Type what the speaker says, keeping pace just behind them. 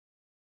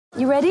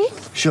You ready?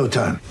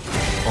 Showtime.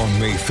 On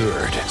May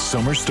 3rd,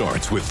 summer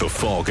starts with The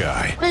Fall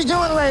Guy. Let's do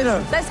it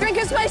later. Let's drink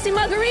a spicy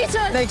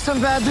margarita. Make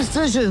some bad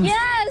decisions.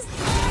 Yes!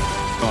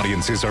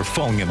 Audiences are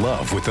falling in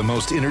love with the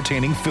most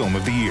entertaining film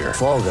of the year.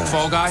 Fall Guy.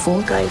 Fall Guy?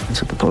 Fall guy.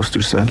 That's what the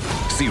poster said.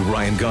 See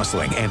Ryan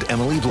Gosling and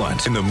Emily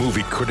Blunt in the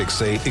movie critics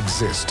say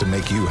exists to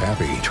make you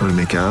happy. Trying to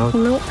make it out?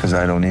 Nope. Because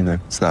I don't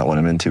either. It's not what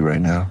I'm into right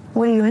now.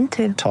 What are you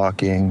into?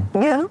 Talking.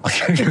 Yeah.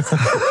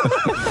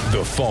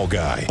 The Fall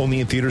Guy.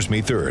 Only in theaters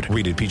May 3rd.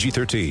 Rated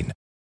PG-13.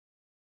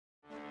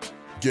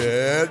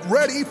 Get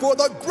ready for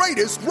the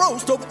greatest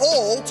roast of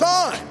all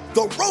time.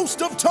 The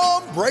Roast of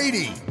Tom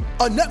Brady.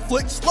 A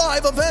Netflix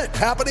live event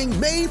happening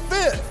May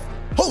 5th.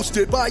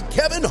 Hosted by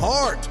Kevin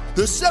Hart.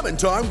 The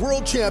 7-time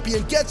world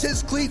champion gets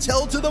his cleats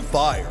held to the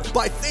fire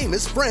by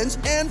famous friends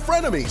and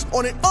frenemies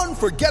on an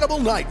unforgettable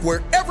night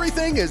where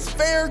everything is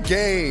fair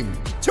game.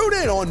 Tune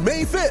in on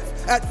May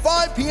 5th at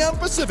 5 p.m.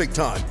 Pacific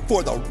time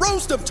for the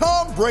Roast of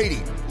Tom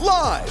Brady.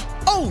 Live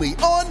only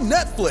on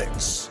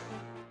Netflix.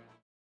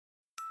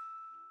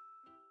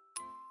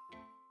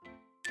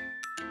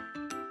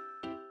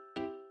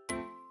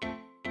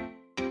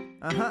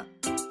 I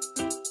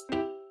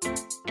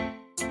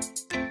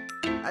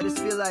just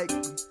feel like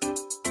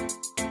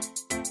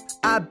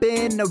I've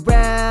been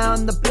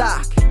around the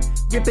block,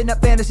 ripping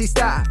up fantasy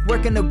stock,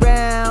 working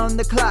around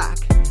the clock.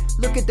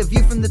 Look at the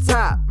view from the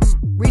top.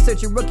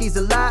 Researching rookies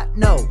a lot?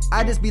 No,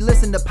 I just be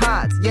listening to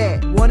pods.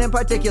 Yeah, one in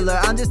particular,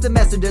 I'm just a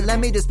messenger. Let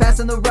me just pass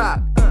on the rock.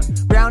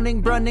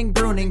 Browning, brunning,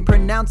 pruning,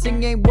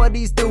 pronouncing ain't what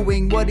he's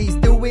doing. What he's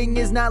doing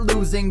is not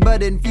losing,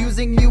 but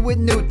infusing you with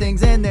new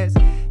things. And there's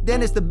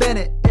Dennis the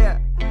Bennett, yeah.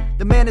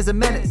 The man is a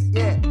menace,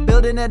 yeah.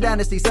 Building a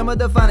dynasty, some of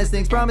the finest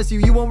things. Promise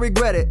you won't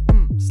regret it.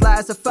 Sly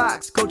as a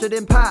fox, cultured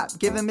in pop.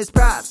 Give him his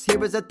props.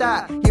 Here is a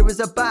thought, here is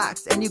a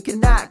box. And you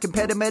cannot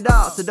compare them at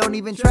all, so don't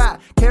even try.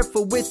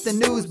 Careful with the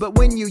news, but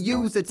when you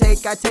use a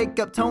take, I take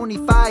up Tony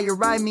Fire.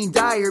 I mean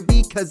Dyer,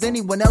 because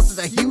anyone else is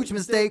a huge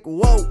mistake.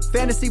 Whoa,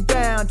 fantasy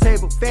round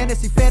table,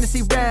 fantasy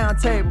round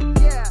table.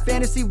 Yeah.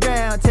 Fantasy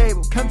round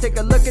table, come take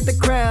a look at the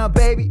crown,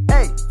 baby.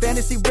 Hey,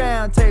 fantasy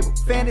round table,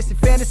 fantasy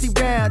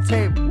round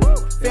table. Woo.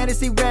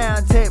 Fantasy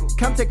round table,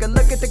 come take a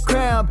look at the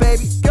crown,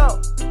 baby. Go.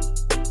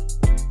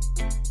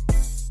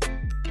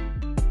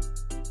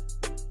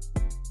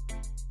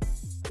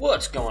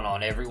 What's going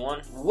on,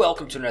 everyone?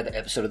 Welcome to another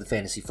episode of the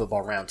Fantasy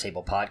Football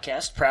Roundtable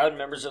Podcast, proud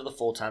members of the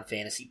Full-Time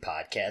Fantasy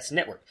Podcast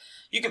Network.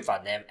 You can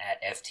find them at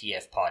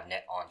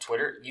FTFPodNet on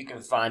Twitter. You can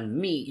find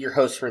me, your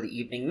host for the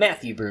evening,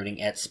 Matthew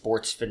Bruning, at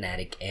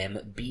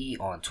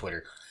SportsFanaticMB on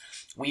Twitter.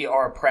 We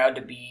are proud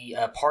to be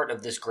a part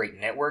of this great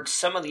network.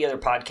 Some of the other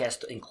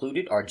podcasts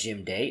included are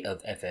Jim Day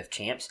of FF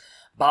Champs,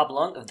 Bob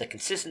Lung of The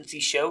Consistency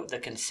Show, The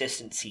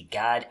Consistency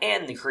Guide,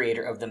 and the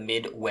creator of the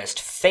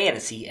Midwest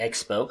Fantasy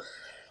Expo.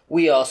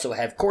 We also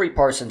have Corey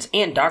Parsons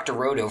and Dr.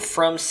 Roto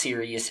from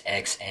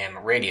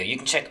SiriusXM Radio. You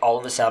can check all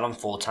of us out on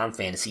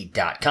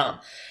fulltimefantasy.com.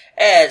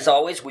 As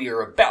always, we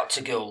are about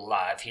to go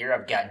live here.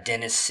 I've got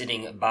Dennis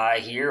sitting by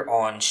here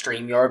on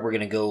StreamYard. We're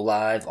going to go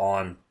live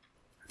on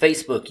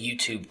Facebook,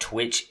 YouTube,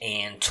 Twitch,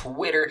 and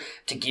Twitter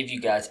to give you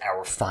guys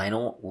our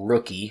final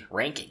rookie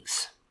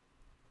rankings.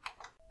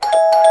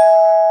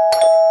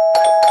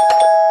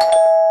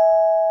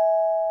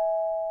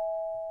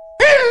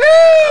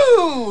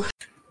 Hello!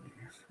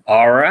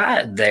 All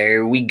right,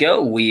 there we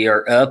go. We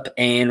are up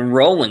and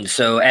rolling.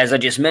 So as I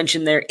just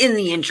mentioned there in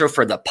the intro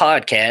for the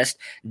podcast,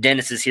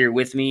 Dennis is here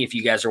with me. If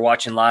you guys are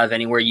watching live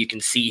anywhere, you can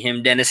see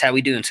him. Dennis, how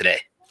we doing today?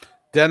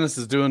 Dennis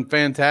is doing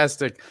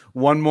fantastic.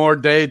 One more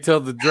day till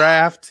the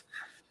draft.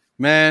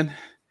 Man,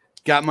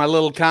 got my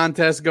little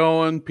contest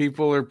going.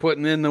 People are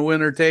putting in the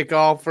winner take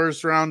all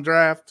first round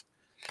draft.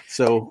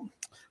 So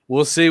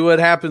we'll see what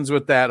happens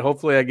with that.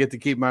 Hopefully I get to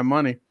keep my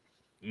money.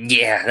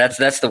 Yeah,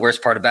 that's the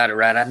worst part about it,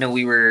 right? I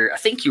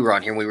think you were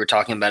on here and we were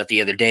talking about it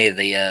the other day,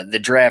 the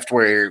draft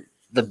where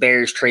the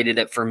Bears traded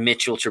up for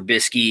Mitchell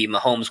Trubisky.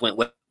 Mahomes went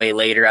way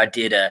later. I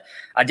did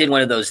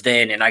one of those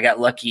then, and I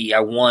got lucky. I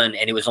won,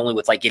 and it was only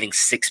with like getting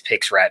 6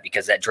 picks right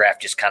because that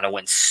draft just kind of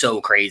went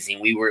so crazy.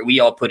 And we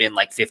all put in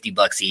like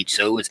 $50 each,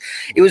 so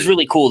it was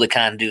really cool to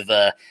kind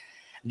of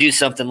do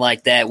something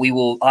like that. We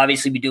will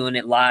obviously be doing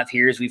it live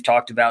here as we've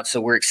talked about, so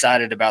we're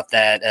excited about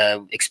that.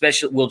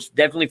 Especially, we'll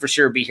definitely for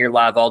sure be here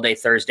live all day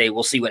Thursday.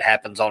 We'll see what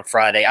happens on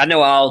Friday. I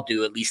know I'll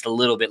do at least a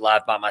little bit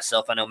live by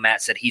myself. I know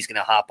Matt said he's going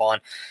to hop on.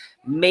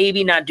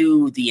 Maybe not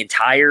do the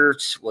entire,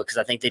 because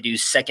I think they do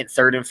second,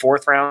 third, and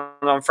fourth round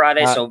on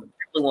Friday, so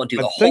probably won't do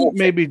the whole thing. I think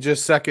maybe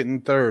just second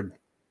and third.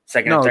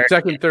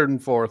 Second, third,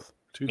 and fourth.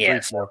 2,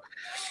 3, 4.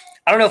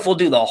 I don't know if we'll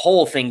do the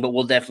whole thing, but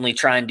we'll definitely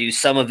try and do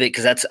some of it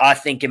because that's, I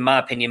think, in my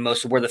opinion,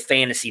 most of where the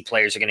fantasy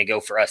players are going to go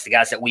for us. The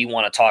guys that we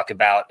want to talk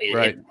about,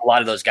 right. A lot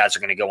of those guys are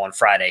going to go on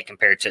Friday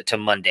compared to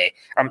Thursday.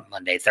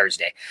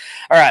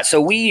 All right, so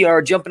we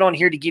are jumping on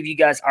here to give you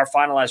guys our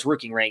finalized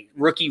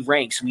rookie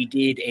ranks. We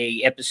did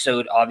a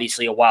episode,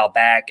 obviously, a while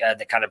back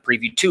that kind of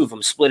previewed 2 of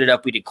them, split it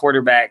up. We did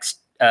quarterbacks,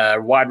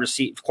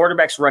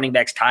 quarterbacks, running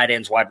backs, tight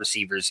ends, wide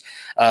receivers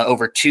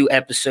over 2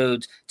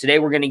 episodes. Today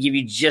we're going to give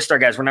you just our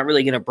guys. We're not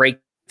really going to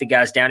break the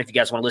guys down. If you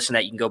guys want to listen to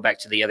that, you can go back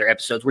to the other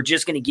episodes. We're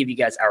just going to give you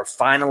guys our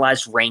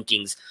finalized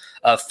rankings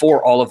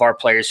for all of our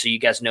players, so you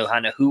guys know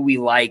kind of who we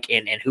like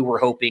and who we're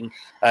hoping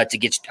to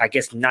get, I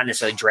guess, not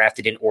necessarily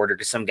drafted in order,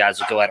 because some guys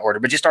will go out of order,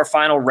 but just our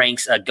final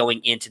ranks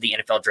going into the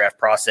NFL draft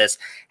process,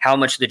 how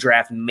much the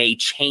draft may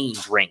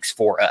change ranks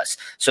for us.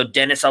 So,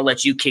 Dennis, I'll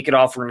let you kick it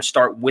off. We're going to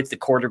start with the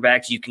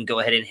quarterbacks. You can go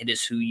ahead and hit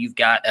us who you've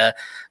got.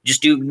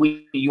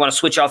 You want to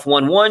switch off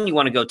 1-1? You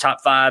want to go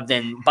top 5,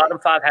 then bottom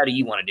 5? How do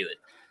you want to do it?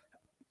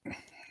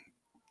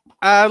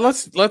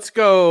 Let's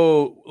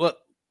go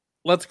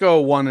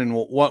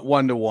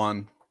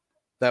 1-1.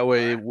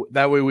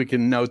 That way we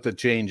can note the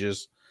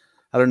changes.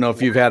 I don't know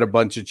if you've had a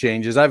bunch of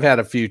changes. I've had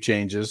a few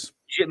changes.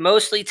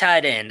 Mostly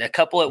tight end, a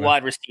couple at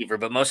wide receiver,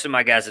 but most of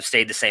my guys have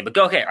stayed the same. But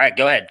go ahead. All right,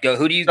 go ahead. Go.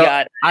 Who do you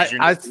got?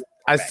 I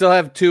still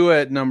have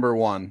Tua at number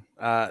 1.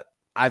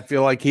 I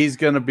feel like he's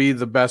going to be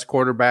the best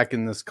quarterback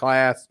in this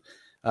class,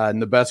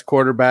 and the best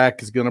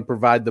quarterback is going to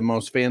provide the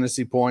most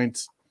fantasy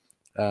points.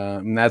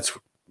 And that's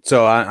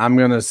so I'm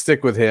going to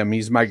stick with him.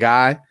 He's my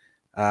guy.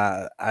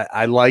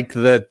 I like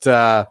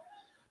that.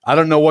 I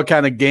don't know what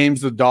kind of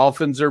games the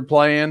Dolphins are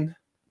playing,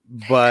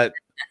 but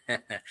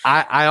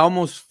I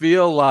almost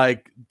feel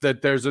like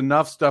that there's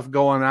enough stuff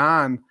going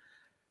on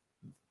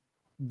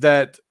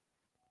that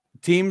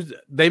teams,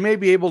 they may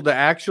be able to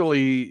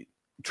actually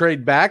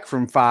trade back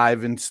from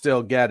 5 and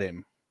still get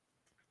him.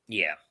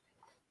 Yeah.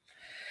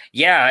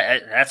 Yeah,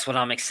 that's what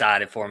I'm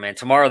excited for, man.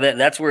 Tomorrow,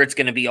 that's where it's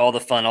going to be all the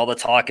fun, all the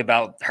talk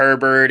about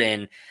Herbert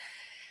and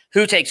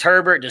who takes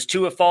Herbert. Does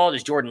Tua fall?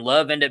 Does Jordan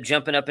Love end up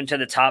jumping up into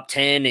the top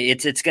 10?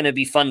 It's going to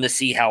be fun to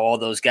see how all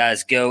those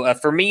guys go.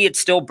 For me,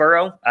 it's still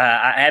Burrow.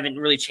 I haven't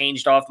really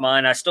changed off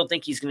mine. I still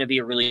think he's going to be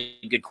a really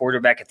good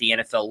quarterback at the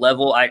NFL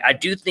level. I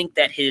do think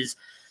that his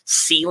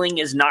ceiling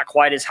is not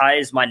quite as high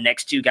as my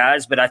next 2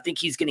 guys, but I think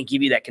he's going to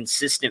give you that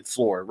consistent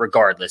floor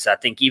regardless. I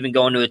think even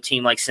going to a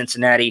team like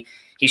Cincinnati,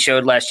 he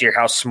showed last year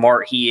how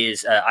smart he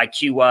is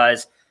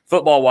IQ-wise,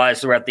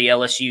 football-wise throughout the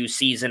LSU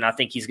season. I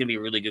think he's going to be a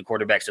really good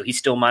quarterback, so he's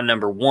still my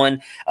number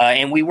 1.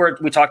 And we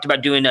talked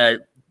about doing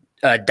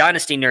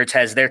Dynasty Nerds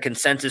has their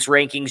consensus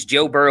rankings.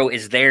 Joe Burrow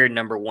is their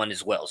number 1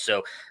 as well.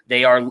 So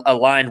they are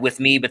aligned with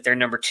me, but their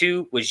number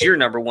 2 was your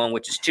number 1,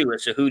 which is Tua.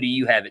 So who do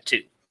you have at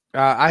 2?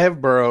 I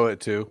have Burrow at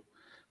 2.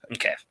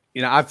 Okay.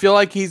 I feel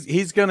like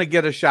he's going to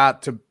get a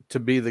shot to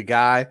be the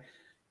guy.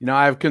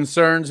 I have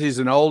concerns. He's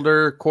an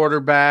older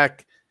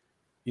quarterback.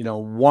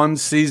 1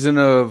 season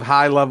of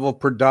high-level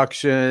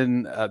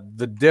production.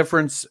 The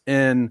difference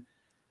in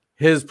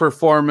his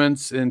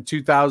performance in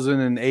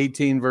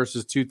 2018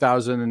 versus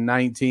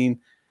 2019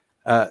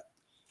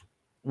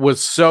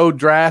 was so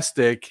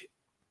drastic.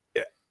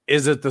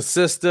 Is it the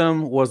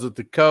system? Was it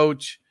the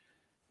coach?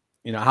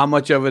 How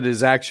much of it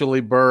is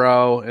actually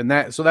Burrow? And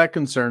that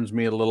concerns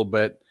me a little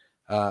bit.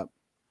 I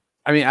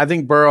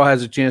think Burrow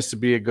has a chance to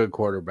be a good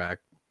quarterback,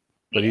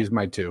 but he's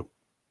my 2.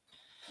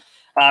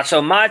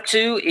 So my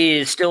 2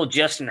 is still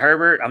Justin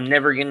Herbert. I'm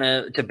never going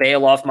to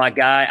bail off my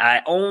guy.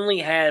 I only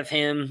have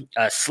him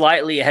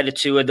slightly ahead of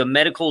Tua. The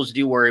medicals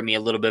do worry me a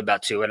little bit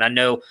about Tua, and I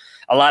know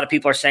a lot of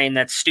people are saying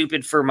that's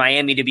stupid for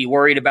Miami to be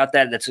worried about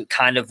that. That's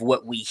kind of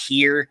what we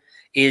hear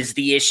is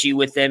the issue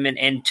with them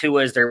and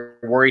Tua, is they're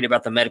worried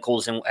about the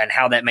medicals and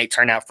how that may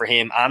turn out for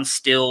him. I'm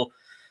still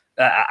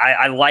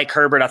I like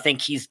Herbert. I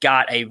think he's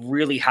got a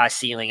really high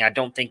ceiling. I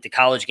don't think the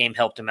college game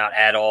helped him out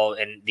at all,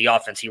 and the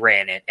offense he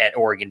ran at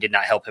Oregon did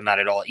not help him out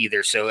at all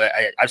either. So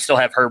I still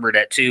have Herbert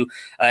at 2.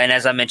 And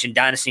as I mentioned,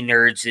 Dynasty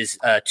Nerds is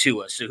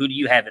Tua. So who do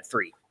you have at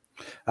 3?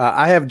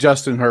 I have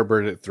Justin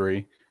Herbert at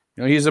 3.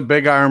 He's a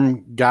big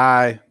arm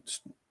guy,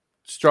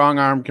 strong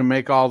arm, can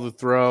make all the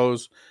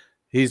throws.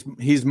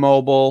 He's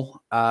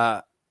mobile.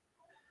 I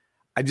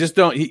just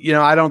don't,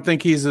 I don't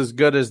think he's as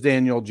good as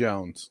Daniel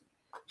Jones.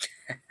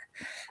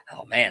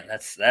 Oh man,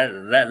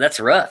 that's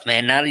rough,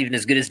 man. Not even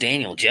as good as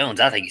Daniel Jones.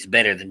 I think he's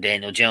better than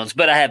Daniel Jones,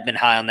 but I have been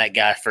high on that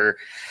guy for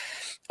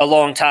a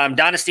long time.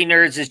 Dynasty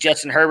Nerds is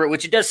Justin Herbert,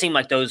 which it does seem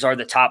like those are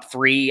the top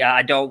 3.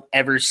 I don't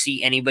ever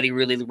see anybody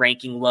really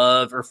ranking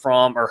Love or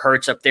Fromm or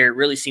Hurts up there. It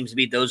really seems to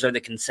be those are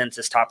the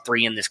consensus top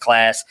 3 in this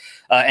class.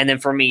 And then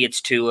for me, it's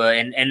Tua.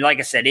 And like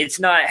I said, it's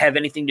not have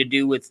anything to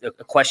do with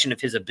a question of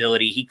his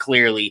ability. He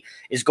clearly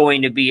is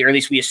going to be, or at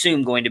least we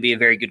assume going to be, a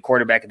very good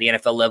quarterback at the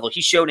NFL level.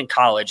 He showed in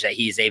college that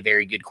he's a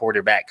very good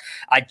quarterback.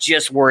 I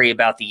just worry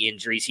about the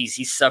injuries.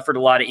 He's suffered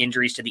a lot of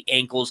injuries to the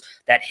ankles.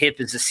 That hip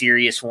is a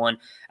serious one.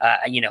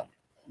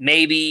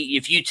 Maybe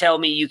if you tell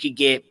me you could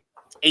get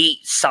 8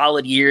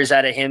 solid years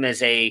out of him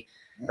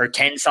or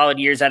 10 solid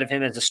years out of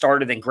him as a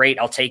starter, then great,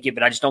 I'll take it.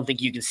 But I just don't think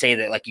you can say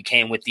that like you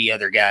can with the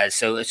other guys.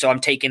 So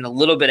I'm taking a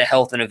little bit of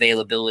health and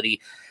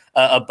availability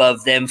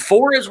above them.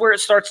 4 is where it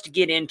starts to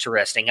get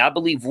interesting. I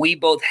believe we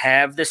both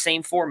have the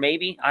same 4,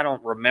 maybe. I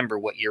don't remember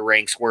what your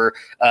ranks were.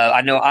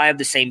 I know I have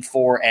the same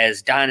 4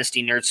 as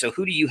Dynasty Nerds. So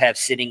who do you have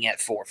sitting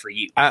at 4 for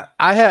you?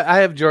 I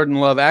have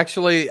Jordan Love.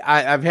 Actually,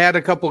 I've had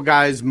a couple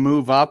guys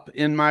move up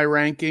in my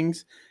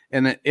rankings.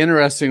 And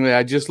interestingly,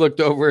 I just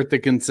looked over at the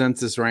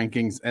consensus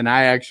rankings, and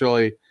I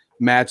actually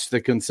matched the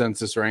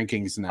consensus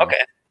rankings now.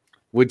 Okay.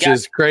 Which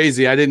is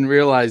crazy. I didn't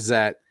realize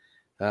that.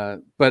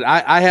 But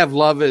I have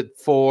Love at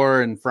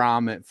 4 and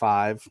Fromm at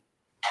 5.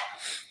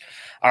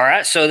 All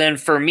right, so then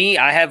for me,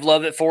 I have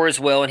Love at 4 as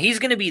well, and he's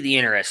going to be the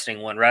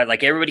interesting one, right?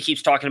 Like everybody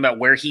keeps talking about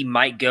where he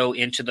might go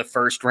into the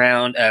first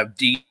round.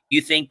 Do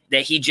you think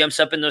that he jumps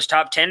up in those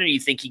top 10, or do you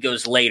think he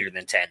goes later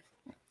than 10?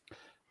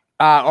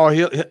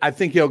 I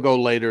think he'll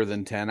go later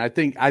than 10. I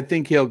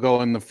think he'll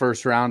go in the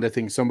first round. I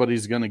think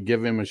somebody's going to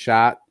give him a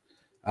shot.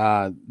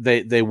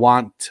 They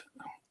want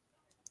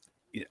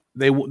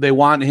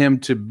him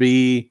to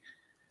be,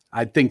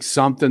 I think,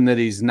 something that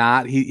he's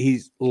not. He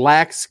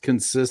lacks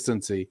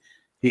consistency.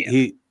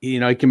 He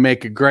can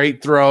make a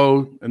great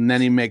throw and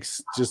then he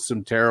makes just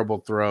some terrible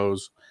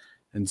throws,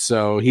 and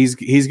so he's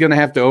going to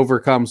have to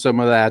overcome some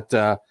of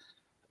that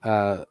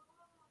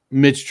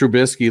Mitch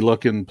Trubisky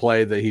looking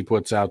play that he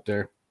puts out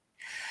there.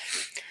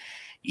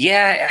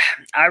 Yeah,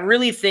 I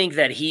really think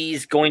that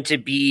he's going to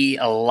be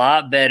a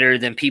lot better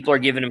than people are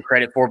giving him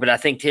credit for, but I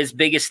think his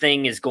biggest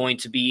thing is going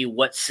to be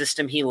what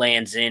system he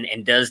lands in,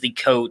 and does the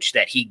coach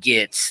that he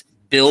gets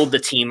build the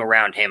team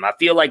around him. I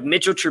feel like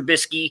Mitchell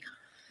Trubisky,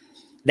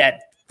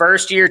 that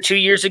first year, 2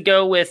 years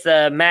ago with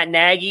Matt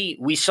Nagy,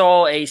 we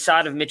saw a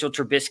side of Mitchell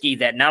Trubisky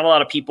that not a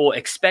lot of people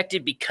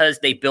expected because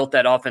they built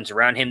that offense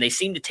around him. They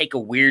seemed to take a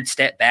weird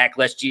step back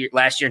last year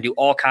and do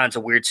all kinds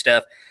of weird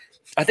stuff.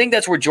 I think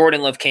that's where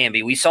Jordan Love can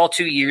be. We saw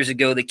 2 years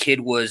ago the kid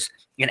was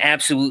an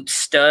absolute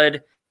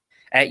stud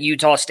at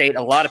Utah State.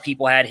 A lot of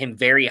people had him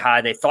very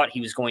high. They thought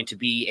he was going to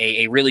be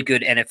a really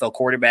good NFL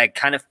quarterback,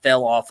 kind of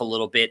fell off a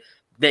little bit.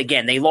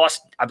 Again, they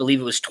lost, I believe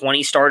it was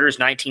 20 starters,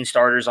 19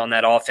 starters on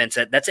that offense.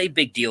 That's a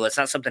big deal. It's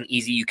not something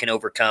easy you can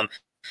overcome,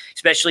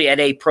 especially at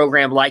a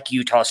program like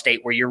Utah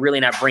State where you're really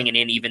not bringing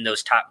in even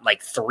those top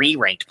like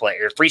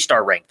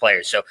 3-star ranked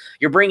players. So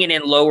you're bringing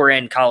in lower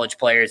end college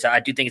players. I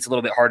do think it's a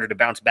little bit harder to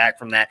bounce back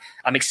from that.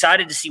 I'm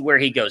excited to see where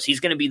he goes. He's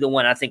going to be the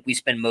one I think we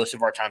spend most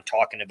of our time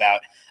talking about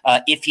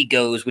if he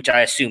goes, which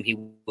I assume he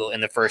will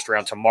in the first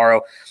round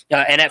tomorrow.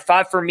 And at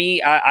 5 for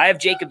me, I have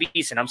Jacob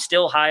Eason. I'm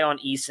still high on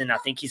Eason. I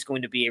think he's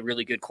going to be a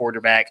really good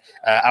quarterback.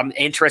 I'm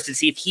interested to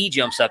see if he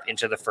jumps up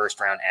into the first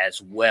round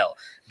as well.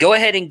 Go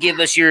ahead and give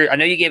us I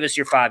know you gave us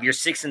your 5, your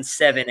 6 and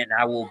 7, and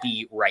I will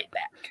be right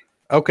back.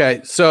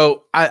 Okay.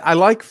 So I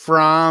like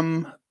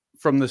from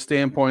the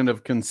standpoint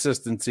of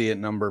consistency at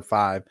number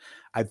 5.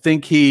 I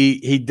think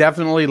he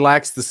definitely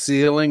lacks the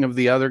ceiling of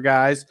the other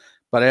guys,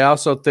 but I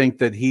also think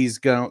that he's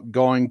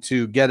going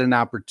to get an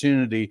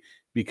opportunity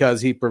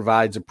because he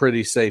provides a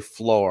pretty safe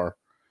floor.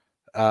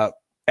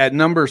 At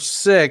number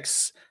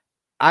 6,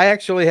 I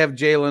actually have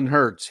Jalen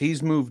Hurts.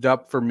 He's moved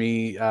up for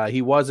me.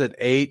 He was at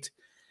 8.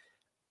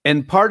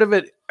 And part of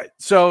it,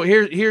 so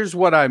here's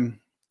sort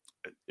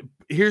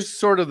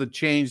of the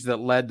change that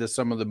led to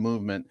some of the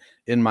movement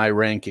in my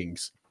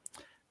rankings.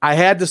 I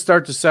had to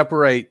start to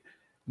separate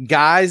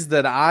guys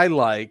that I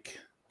like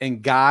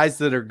and guys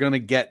that are going to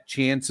get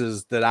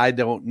chances that I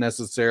don't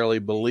necessarily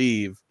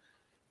believe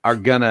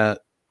that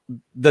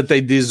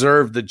they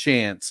deserve the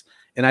chance.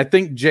 And I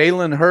think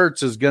Jalen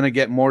Hurts is going to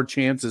get more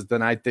chances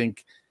than I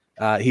think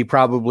he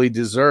probably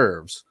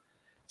deserves.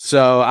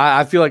 So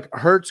I feel like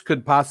Hurts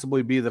could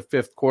possibly be the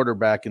 5th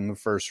quarterback in the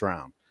first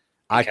round.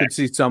 Okay. I could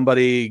see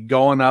somebody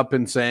going up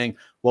and saying,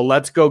 well,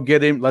 let's go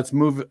get him. Let's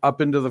move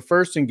up into the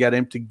first and get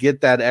him to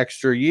get that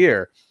extra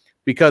year.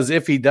 Because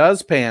if he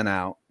does pan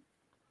out,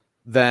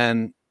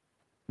 then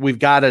we've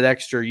got an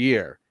extra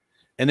year.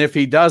 And if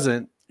he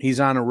doesn't, he's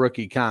on a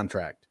rookie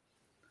contract.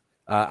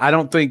 I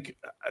don't think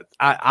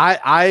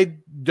I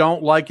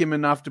don't like him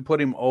enough to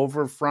put him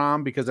over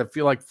Fromm because I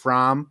feel like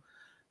Fromm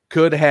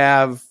could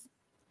have,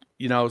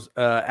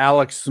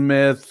 Alex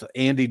Smith,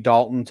 Andy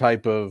Dalton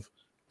type of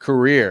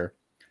career.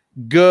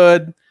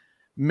 Good,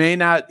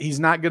 he's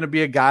not going to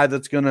be a guy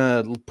that's going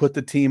to put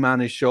the team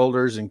on his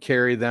shoulders and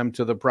carry them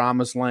to the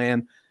promised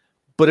land.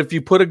 But if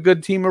you put a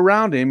good team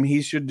around him,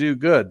 he should do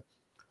good.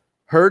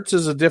 Hurts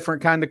is a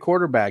different kind of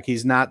quarterback.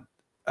 He's not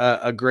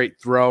a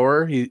great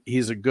thrower.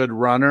 He's a good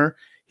runner.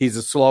 He's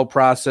a slow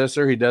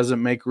processor. He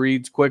doesn't make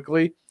reads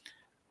quickly.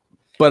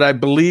 But I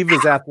believe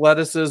his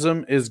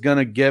athleticism is going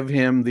to give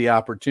him the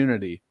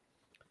opportunity.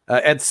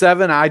 At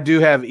 7, I do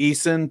have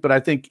Eason, but I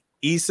think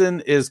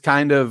Eason is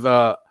kind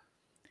of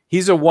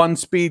he's a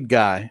one-speed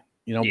guy.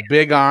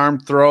 Big arm,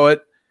 throw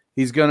it.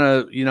 He's going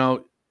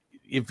to,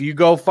 if you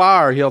go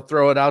far, he'll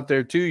throw it out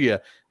there to you.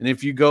 And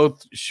if you go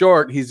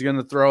short, he's going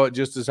to throw it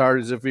just as hard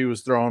as if he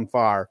was throwing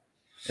far.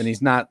 And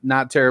he's not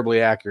terribly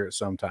accurate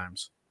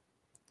sometimes.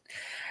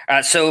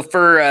 So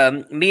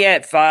for me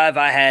at 5,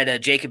 I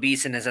had Jacob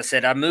Eason. As I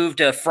said, I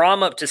moved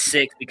Fromm up to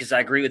 6 because I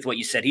agree with what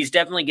you said. He's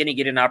definitely going to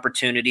get an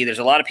opportunity. There's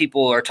a lot of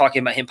people are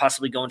talking about him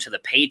possibly going to the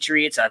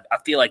Patriots. I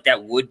feel like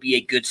that would be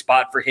a good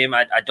spot for him.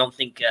 I don't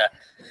think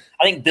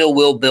I think Bill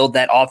will build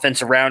that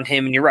offense around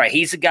him. And you're right.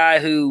 He's a guy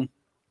who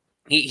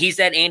he's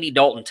that Andy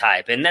Dalton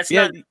type, and that's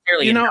not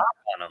necessarily a knock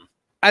on him.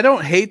 I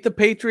don't hate the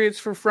Patriots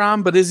for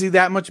Fromm, but is he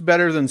that much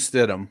better than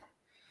Stidham?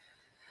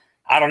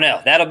 I don't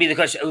know. That'll be the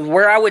question.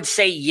 Where I would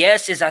say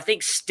yes is I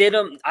think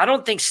Stidham. I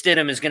don't think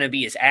Stidham is going to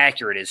be as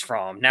accurate as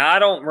Fromm. Now, I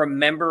don't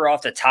remember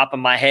off the top of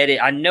my head.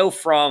 I know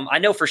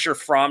for sure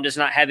Fromm does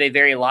not have a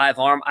very live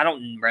arm. I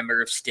don't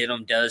remember if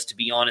Stidham does, to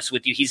be honest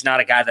with you. He's not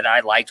a guy that I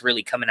liked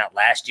really coming out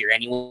last year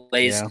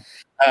anyways. Yeah.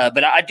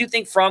 But I do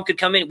think Fromm could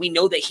come in. We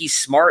know that he's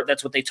smart.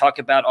 That's what they talk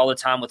about all the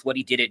time with what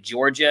he did at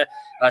Georgia.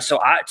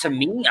 To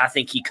me, I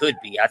think he could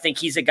be. I think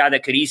he's a guy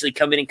that could easily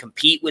come in and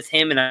compete with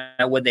him.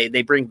 And when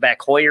they bring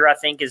back Hoyer, I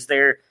think, is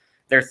their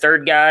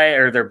third guy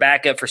or their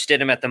backup for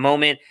Stidham at the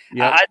moment.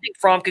 Yep. I think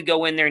Fromm could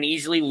go in there and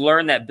easily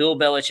learn that Bill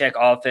Belichick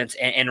offense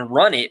and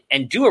run it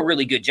and do a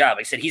really good job.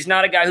 Like I said, he's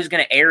not a guy who's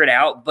going to air it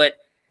out, but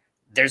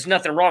there's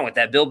nothing wrong with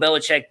that. Bill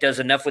Belichick does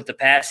enough with the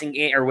passing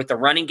game or with the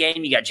running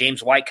game. You got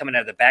James White coming out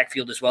of the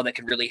backfield as well that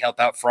could really help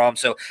out Fromm.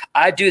 So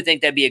I do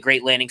think that'd be a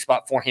great landing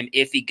spot for him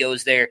if he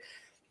goes there.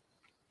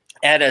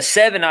 At a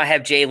 7, I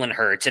have Jalen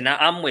Hurts, and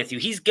I'm with you.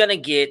 He's going to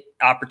get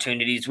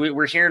opportunities.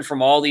 We're hearing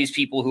from all these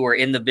people who are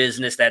in the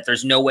business that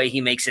there's no way he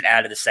makes it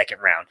out of the second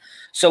round.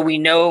 So we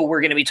know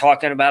we're going to be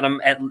talking about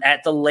him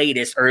at the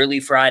latest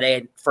early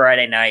Friday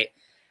night.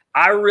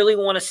 I really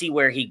want to see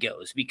where he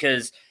goes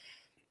because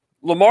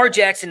Lamar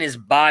Jackson is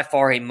by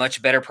far a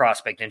much better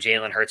prospect than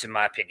Jalen Hurts, in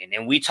my opinion.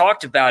 And we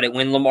talked about it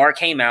when Lamar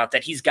came out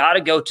that he's got to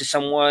go to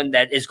someone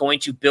that is going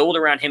to build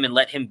around him and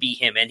let him be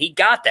him. And he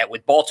got that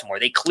with Baltimore.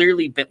 They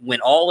clearly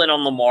went all in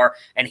on Lamar,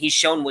 and he's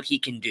shown what he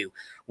can do.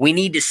 We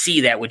need to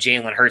see that with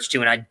Jalen Hurts too.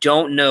 And I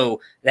don't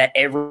know that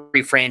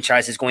every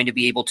franchise is going to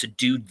be able to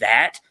do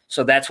that.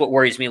 So that's what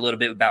worries me a little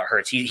bit about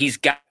Hurts. He's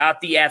got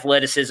the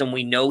athleticism.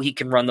 We know he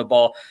can run the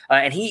ball.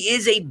 And he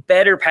is a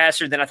better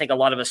passer than I think a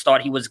lot of us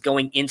thought he was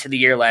going into the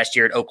year last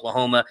year at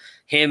Oklahoma.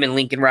 Him and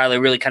Lincoln Riley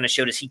really kind of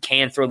showed us he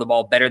can throw the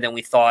ball better than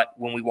we thought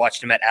when we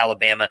watched him at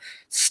Alabama.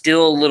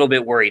 Still a little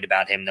bit worried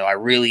about him, though. I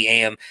really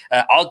am.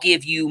 I'll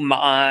give you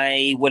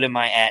what am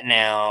I at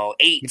now?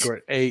 8.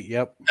 8,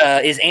 yep.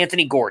 Is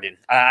Anthony Gordon.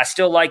 I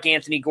still like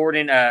Anthony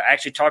Gordon. I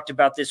actually talked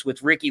about this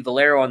with Ricky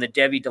Valero on the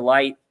Debbie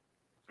Delight.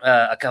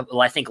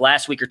 I think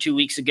last week or 2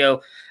 weeks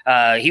ago,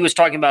 he was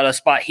talking about a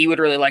spot he would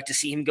really like to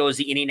see him go as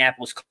the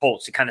Indianapolis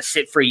Colts to kind of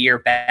sit for a year,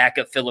 back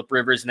up Phillip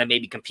Rivers, and then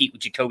maybe compete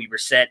with Jacoby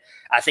Brissett.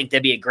 I think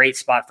that'd be a great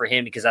spot for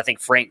him because I think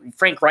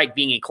Frank Reich,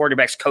 being a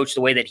quarterback's coach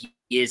the way that he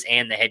is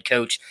and the head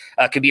coach,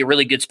 could be a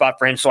really good spot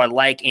for him. So I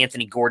like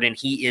Anthony Gordon.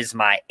 He is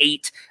my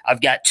 8.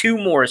 I've got 2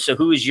 more. So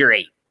who is your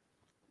 8?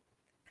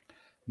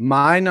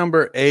 My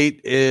number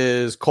 8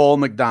 is Cole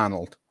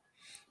McDonald.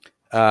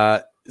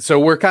 So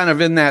we're kind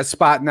of in that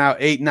spot now,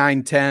 8,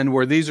 9, 10,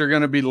 where these are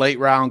going to be late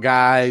round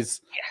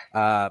guys.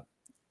 Yeah.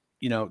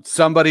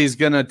 Somebody's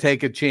going to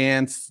take a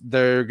chance.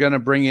 They're going to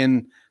bring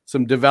in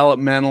some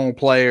developmental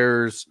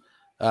players.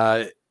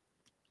 I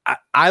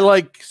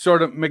like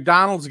sort of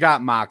McDonald's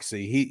got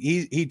moxie.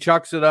 He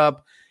chucks it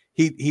up.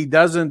 He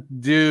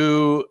doesn't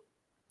do,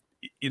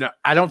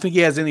 I don't think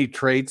he has any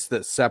traits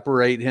that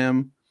separate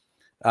him.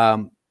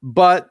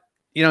 But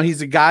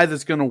he's a guy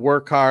that's going to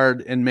work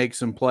hard and make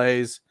some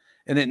plays.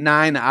 And at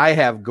 9, I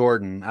have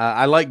Gordon.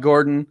 I like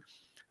Gordon.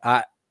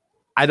 I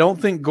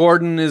don't think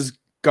Gordon is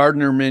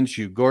Gardner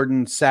Minshew.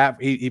 Gordon sat.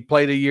 He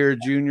played a year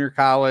at junior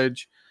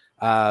college.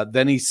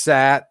 Then he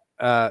sat.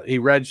 He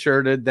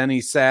redshirted. Then he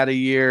sat a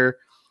year.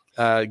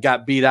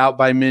 Got beat out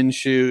by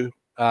Minshew.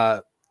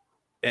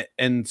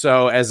 And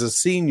so as a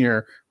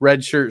senior,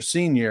 redshirt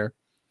senior,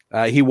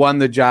 he won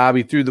the job.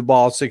 He threw the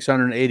ball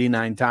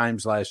 689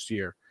 times last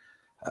year.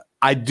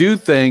 I do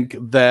think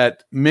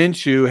that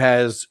Minshew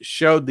has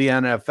showed the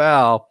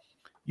NFL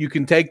you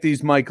can take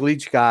these Mike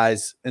Leach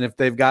guys, and if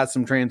they've got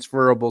some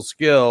transferable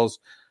skills,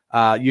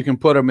 you can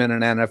put them in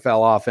an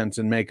NFL offense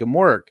and make them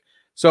work.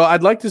 So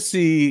I'd like to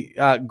see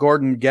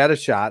Gordon get a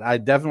shot. I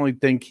definitely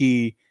think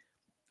he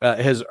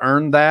has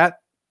earned that.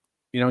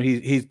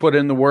 He's put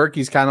in the work.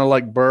 He's kind of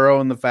like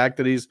Burrow in the fact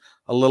that he's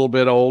a little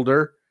bit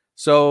older.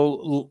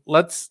 So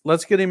let's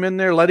get him in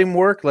there. Let him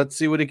work. Let's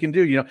see what he can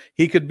do.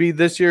 He could be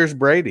this year's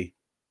Brady.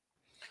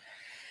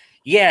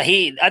 Yeah,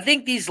 I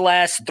think these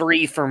last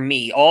 3 for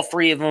me, all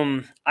 3 of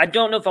them, I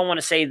don't know if I want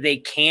to say they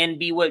can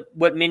be what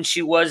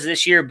Minshew was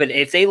this year, but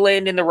if they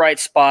land in the right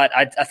spot,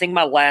 I think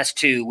my last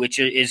 2, which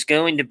is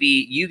going to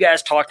be, you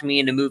guys talked me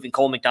into moving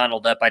Cole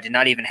McDonald up. I did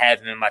not even have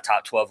him in my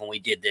top 12 when we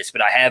did this,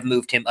 but I have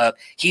moved him up.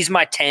 He's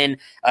my 10,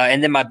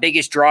 and then my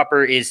biggest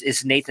dropper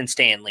is Nate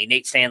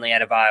Stanley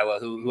out of Iowa,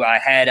 who I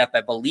had up,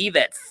 I believe,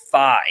 at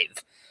 5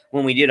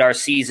 when we did our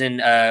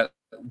season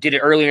did it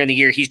earlier in the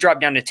year. He's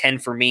dropped down to 10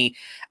 for me.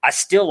 I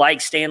still like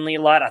Stanley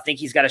a lot. I think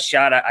he's got a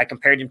shot. I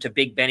compared him to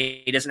Big Ben.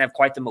 He doesn't have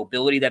quite the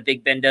mobility that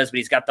Big Ben does, but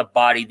he's got the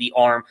body, the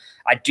arm.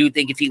 I do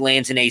think if he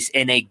lands in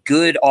a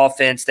good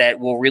offense that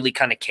will really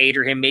kind of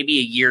cater him, maybe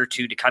a year or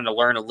 2 to kind of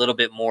learn a little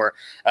bit more,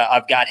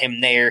 I've got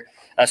him there.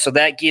 So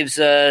that gives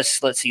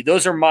us, let's see,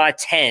 those are my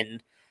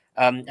 10.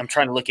 I'm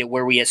trying to look at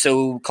where we at.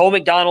 So Cole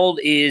McDonald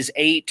is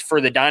 8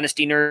 for the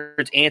Dynasty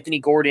Nerds, Anthony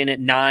Gordon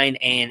at 9,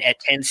 and at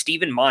 10,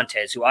 Steven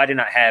Montez, who I did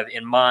not have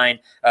in mind.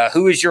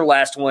 Who is your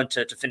last one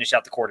to finish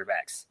out the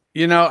quarterbacks?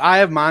 I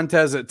have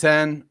Montez at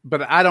 10,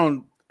 but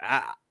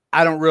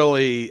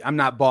I'm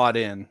not bought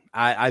in.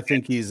 I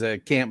think he's a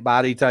camp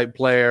body type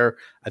player.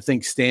 I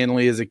think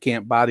Stanley is a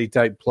camp body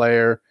type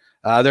player.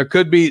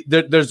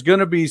 There's going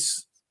to be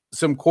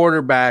some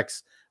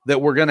quarterbacks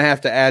that we're going to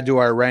have to add to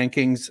our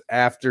rankings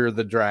after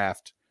the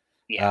draft.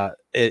 Yeah.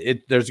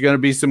 There's going to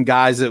be some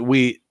guys that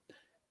we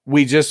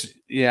just,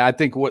 I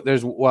think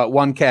there's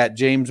one cat,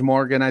 James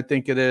Morgan, I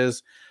think it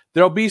is.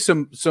 There'll be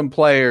some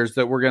players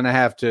that we're going to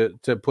have to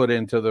put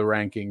into the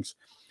rankings.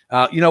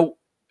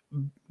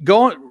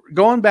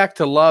 Going back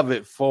to Love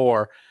at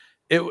 4,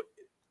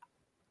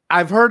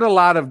 I've heard a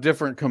lot of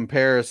different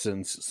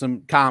comparisons,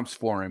 some comps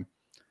for him.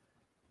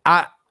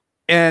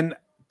 And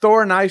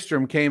Thor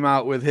Nystrom came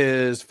out with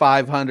his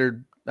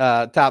 500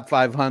 top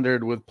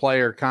 500 with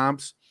player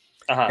comps,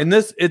 and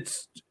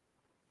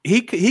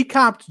he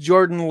comped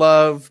Jordan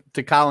Love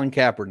to Colin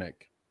Kaepernick.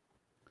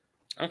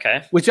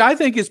 Okay, which I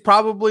think is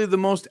probably the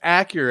most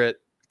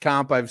accurate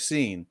comp I've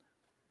seen.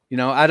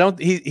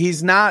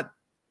 He's not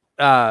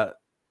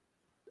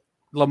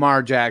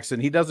Lamar Jackson.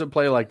 He doesn't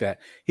play like that.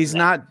 He's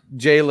not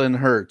Jalen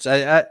Hurts.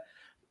 I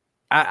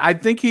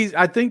think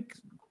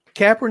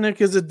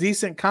Kaepernick is a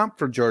decent comp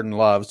for Jordan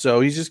Love. So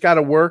he's just got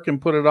to work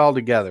and put it all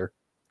together.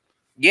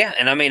 Yeah.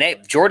 And I mean,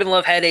 Jordan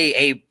Love had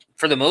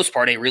for the most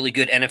part, a really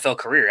good NFL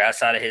career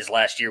outside of his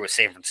last year with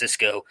San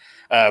Francisco,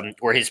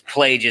 where his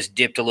play just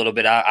dipped a little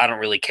bit. I don't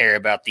really care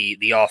about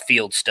the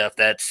off-field stuff.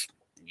 That's,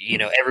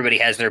 everybody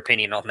has their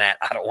opinion on that.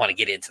 I don't want to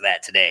get into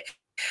that today.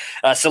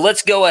 So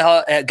let's go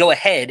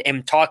ahead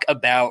and talk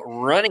about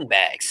running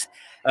backs.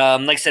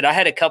 Like I said, I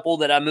had a couple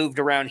that I moved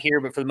around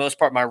here, but for the most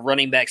part, my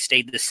running back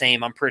stayed the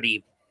same. I'm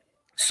pretty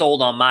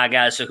sold on my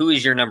guys. So who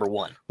is your number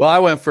one? Well, I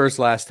went first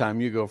last time.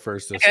 You go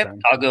first this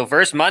time. I'll go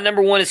first. My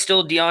number one is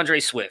still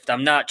DeAndre Swift.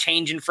 I'm not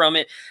changing from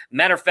it.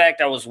 Matter of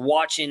fact, I was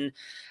watching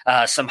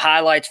some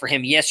highlights for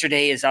him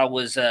yesterday as I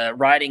was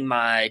writing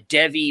my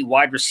Devy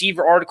wide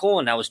receiver article,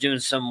 and I was doing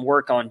some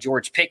work on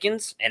George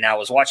Pickens, and I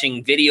was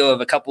watching video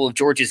of a couple of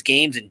George's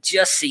games and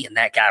just seeing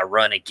that guy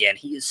run again.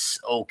 He is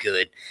so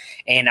good,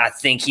 and I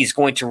think he's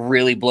going to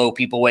really blow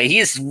people away. He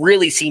has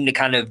really seemed to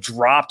kind of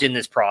dropped in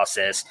this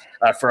process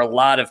for a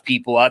lot of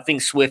people. I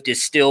think Swift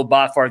is still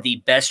by far the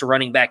best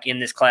running back in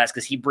this class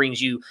because he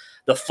brings you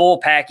the full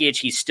package.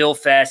 He's still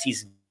fast.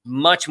 He's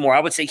much more. I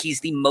would say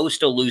he's the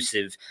most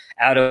elusive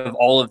out of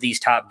all of these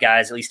top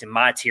guys, at least in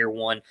my tier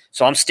one.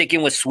 So I'm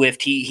sticking with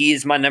Swift. He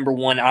is my number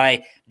one.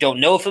 I don't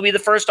know if he'll be the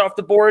first off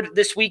the board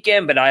this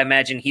weekend, but I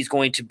imagine he's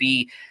going to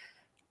be.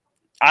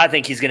 I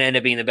think he's going to end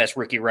up being the best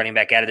rookie running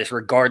back out of this,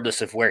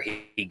 regardless of where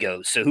he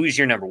goes. So who's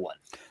your number one?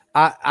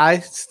 I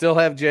still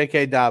have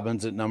J.K.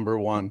 Dobbins at number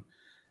one.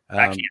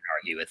 I can't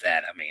argue with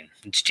that. I mean,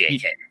 it's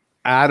J.K.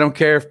 I don't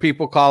care if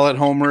people call it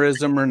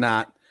homerism or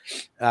not.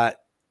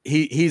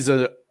 He's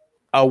a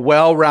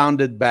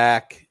well-rounded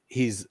back.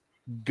 He's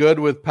good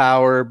with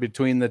power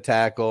between the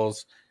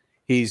tackles.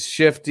 He's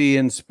shifty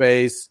in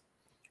space.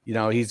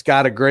 He's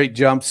got a great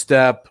jump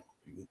step.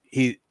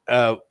 He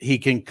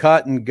can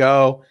cut and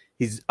go.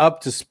 He's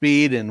up to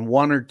speed in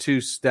one or two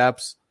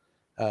steps.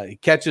 He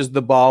catches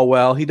the ball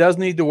well. He does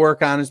need to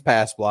work on his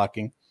pass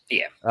blocking.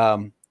 Yeah.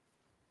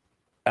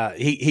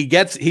 He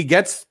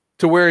gets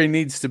to where he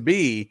needs to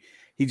be.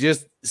 He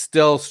just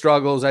still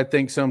struggles, I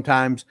think,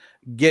 sometimes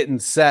getting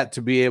set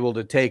to be able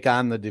to take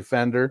on the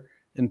defender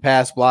in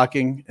pass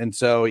blocking. And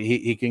so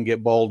he can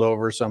get bowled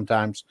over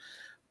sometimes.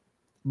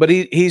 But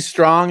he's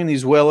strong and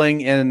he's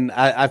willing. And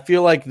I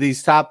feel like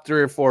these top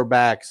 3 or 4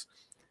 backs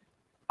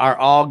are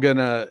all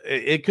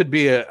it could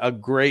be a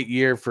great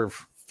year for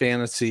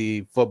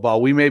fantasy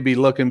football. We may be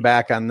looking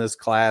back on this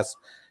class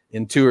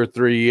in 2 or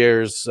 3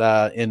 years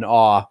in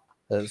awe.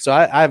 So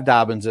I have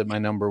Dobbins at my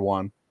number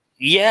one.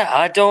 Yeah,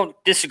 I don't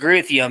disagree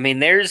with you. I mean,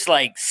 there's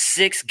like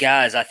 6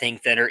 guys I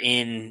think that are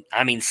in,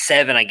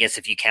 7, I guess,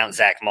 if you count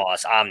Zach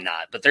Moss. I'm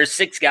not. But there's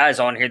 6 guys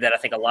on here that I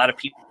think a lot of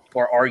people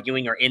are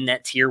arguing are in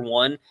that tier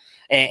one.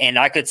 And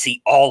I could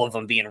see all of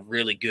them being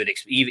really good,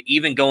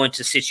 even going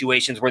to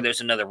situations where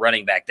there's another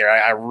running back there.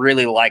 I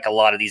really like a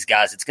lot of these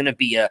guys. It's going to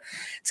be a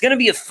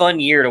fun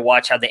year to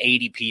watch how the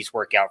ADPs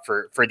work out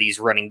for these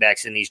running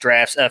backs in these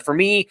drafts. For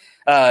me,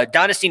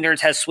 Dynasty Nerds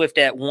has Swift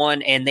at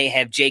 1, and they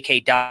have J.K.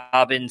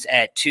 Dobbins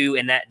at 2,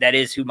 and that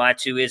is who my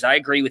 2 is. I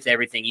agree with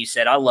everything you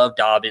said. I love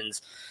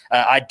Dobbins.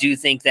 I do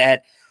think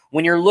that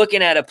when you're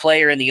looking at a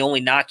player and the only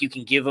knock you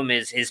can give him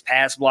is his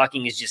pass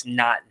blocking is just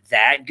not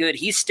that good,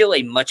 he's still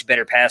a much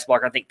better pass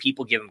blocker. I think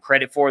people give him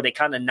credit for. They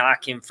kind of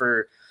knock him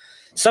for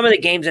some of the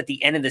games at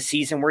the end of the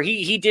season where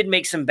he did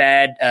make some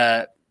bad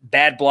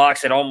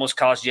blocks that almost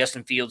caused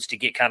Justin Fields to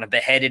get kind of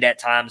beheaded at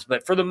times.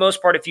 But for the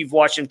most part, if you've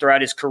watched him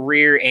throughout his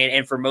career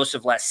and for most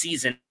of last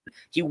season,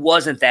 he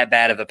wasn't that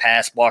bad of a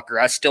pass blocker.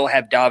 I still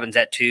have Dobbins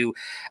at 2.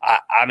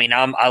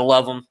 I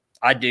love him.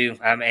 I do.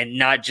 And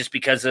not just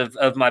because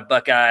of my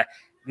Buckeye.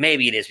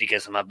 Maybe it is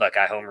because of my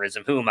Buckeye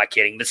homerism. Who am I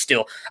kidding? But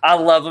still, I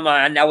love him.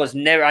 I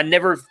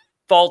never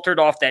faltered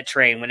off that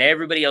train when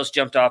everybody else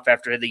jumped off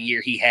after the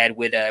year he had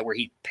with where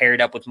he paired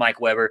up with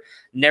Mike Weber.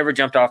 Never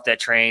jumped off that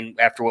train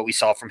after what we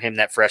saw from him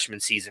that freshman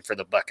season for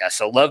the Buckeyes.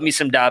 So love me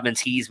some Dobbins.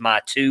 He's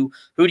my 2.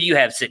 Who do you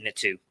have sitting at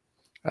 2?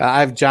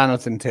 I have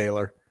Jonathan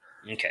Taylor.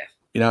 Okay.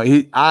 You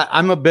know,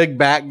 I'm a big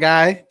back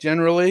guy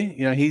generally.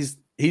 You know, he's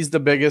the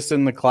biggest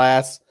in the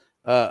class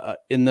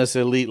in this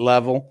elite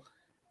level.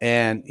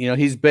 And, you know,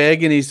 he's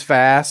big and he's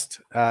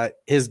fast.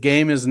 His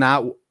game is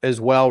not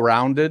as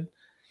well-rounded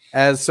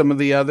as some of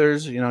the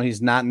others. You know,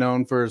 he's not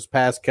known for his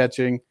pass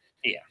catching.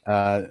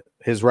 Yeah.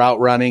 His route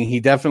running. He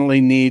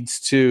definitely needs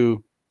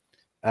to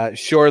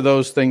shore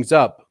those things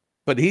up.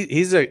 But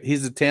he's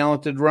a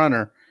talented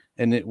runner.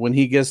 And when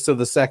he gets to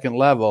the second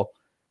level,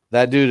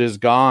 that dude is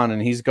gone,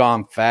 and he's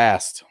gone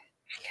fast.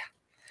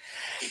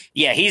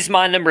 Yeah, he's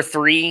my number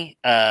 3.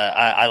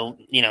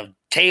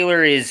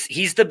 Taylor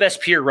he's the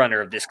best pure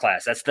runner of this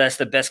class. That's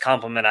the best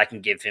compliment I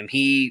can give him.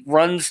 He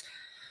runs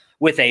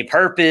with a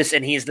purpose,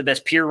 and he's the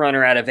best pure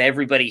runner out of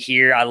everybody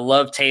here. I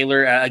love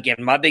Taylor. Again,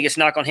 my biggest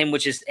knock on him,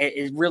 which is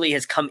it really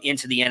has come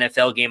into the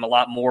NFL game a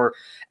lot more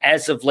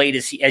as of late,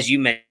 as you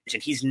mentioned,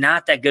 he's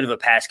not that good of a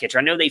pass catcher.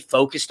 I know they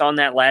focused on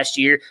that last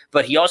year,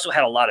 but he also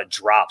had a lot of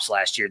drops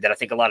last year that I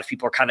think a lot of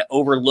people are kind of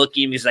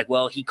overlooking. He's like,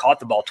 well, he caught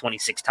the ball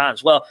 26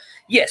 times. Well,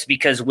 yes,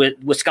 because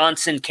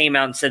Wisconsin came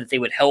out and said that they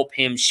would help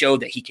him show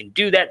that he can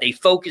do that. They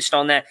focused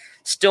on that.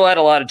 Still had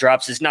a lot of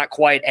drops. Is not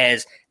quite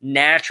as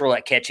natural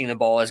at catching the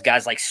ball as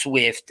guys like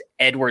Swift,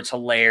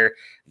 Edwards-Helaire,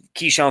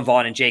 Keyshawn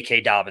Vaughn, and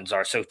J.K. Dobbins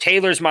are. So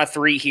Taylor's my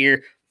 3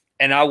 here.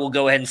 And I will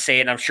go ahead and say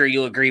it, and I'm sure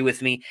you'll agree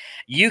with me.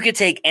 You could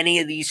take any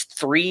of these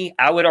 3.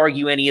 I would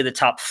argue any of the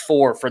top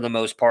 4 for the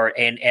most part.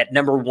 And at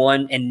number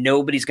 1, and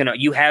nobody's going to –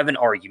 you have an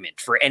argument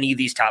for any of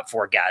these top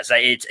 4 guys.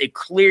 It's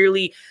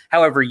clearly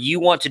however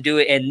you want to do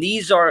it. And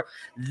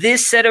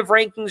this set of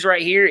rankings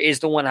right here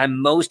is the one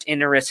I'm most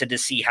interested to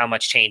see how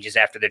much changes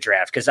after the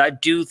draft, because I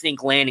do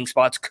think landing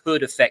spots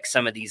could affect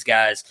some of these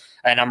guys.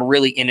 And I'm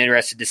really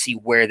interested to see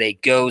where they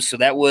go. So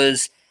that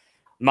was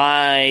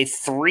my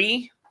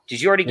 3. Did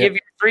you already give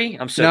your 3?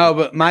 No,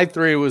 but my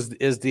 3 is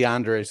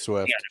DeAndre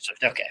Swift.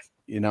 Okay.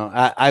 You know,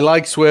 I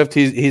like Swift.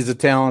 He's a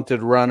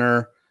talented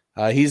runner.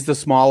 He's the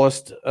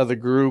smallest of the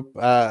group.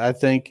 I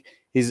think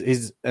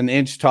he's an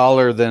inch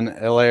taller than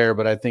Helaire,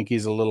 but I think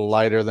he's a little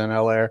lighter than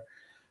Helaire.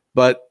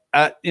 But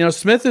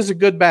Smith is a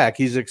good back.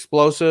 He's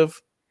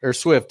explosive, or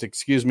Swift,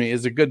 excuse me,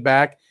 is a good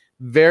back.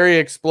 Very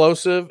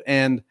explosive,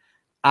 and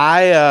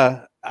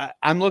I'm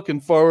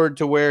looking forward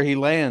to where he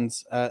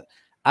lands. I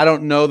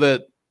don't know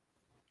that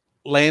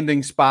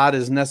landing spot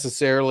is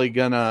necessarily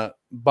gonna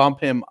bump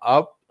him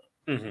up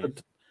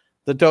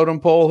the totem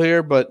pole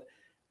here, but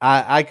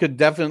I could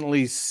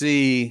definitely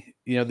see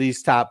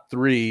these top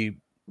 3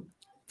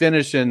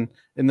 finishing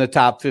in the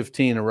top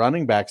 15 of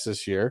running backs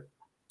this year.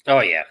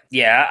 Oh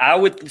yeah. I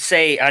would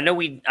say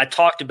I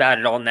talked about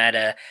it on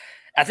that.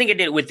 I think I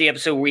did it with the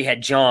episode where we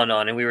had John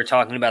on, and we were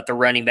talking about the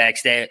running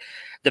backs that.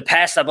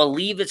 I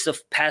believe it's the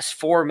past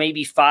 4,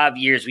 maybe 5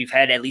 years, we've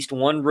had at least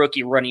one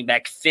rookie running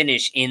back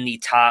finish in the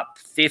top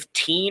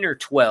 15 or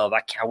 12.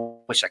 I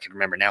wish I could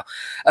remember now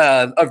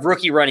of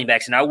rookie running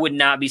backs. And I would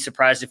not be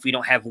surprised if we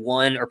don't have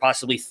 1 or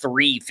possibly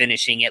 3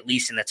 finishing at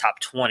least in the top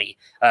 20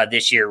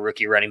 this year,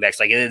 rookie running backs.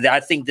 I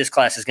think this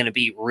class is going to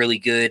be really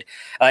good.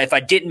 If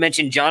I didn't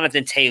mention,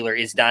 Jonathan Taylor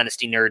is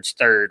Dynasty Nerds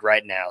 3rd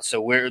right now.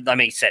 So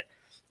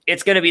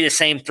it's going to be the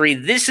same 3.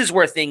 This is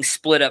where things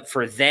split up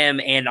for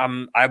them, and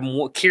I'm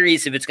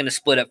curious if it's going to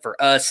split up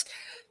for us.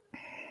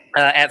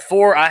 At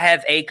 4, I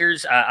have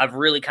Akers. I've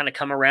really kind of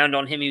come around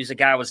on him. He was a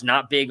guy I was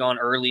not big on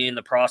early in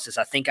the process.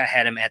 I think I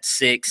had him at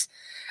 6.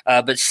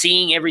 But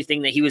seeing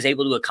everything that he was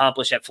able to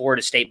accomplish at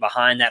Florida State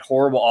behind that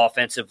horrible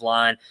offensive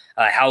line,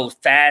 how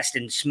fast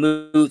and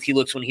smooth he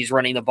looks when he's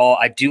running the ball,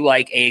 I do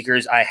like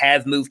Akers. I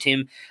have moved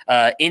him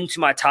into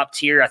my top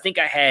tier. I think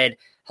I had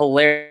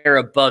Helaire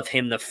above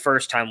him the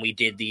first time we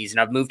did these,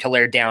 and I've moved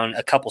Helaire down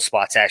a couple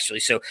spots actually.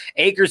 So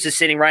Akers is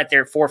sitting right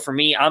there at 4 for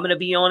me. I'm going to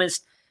be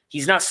honest,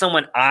 he's not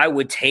someone I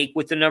would take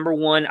with the number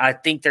 1. I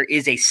think there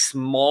is a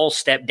small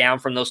step down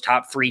from those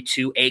top 3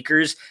 to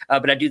Akers,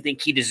 but I do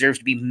think he deserves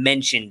to be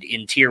mentioned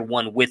in tier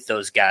 1 with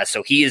those guys.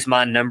 So he is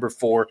my number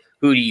 4.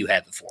 Who do you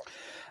have it for?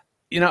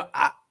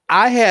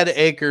 I had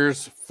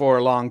Akers for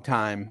a long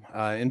time.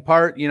 In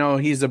part,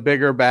 he's a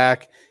bigger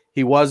back.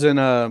 He was in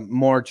a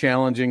more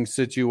challenging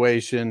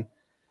situation.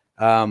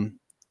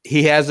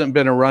 He hasn't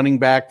been a running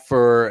back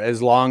for as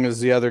long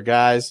as the other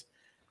guys,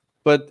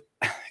 but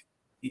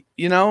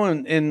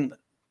and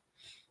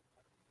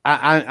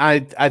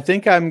I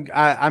think I'm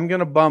going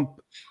to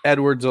bump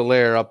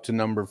Edwards-Helaire up to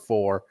number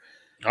 4,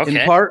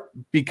 in part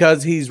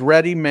because he's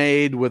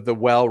ready-made with a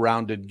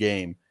well-rounded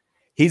game.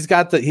 He's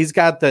got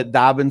the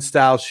Dobbins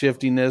style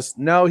shiftiness.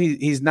 No,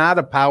 he's not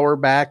a power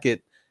back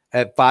at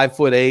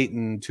 5'8"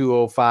 and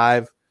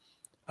 205.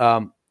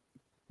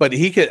 But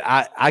he could,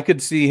 I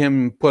could see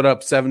him put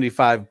up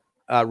 75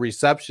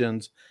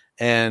 receptions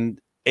and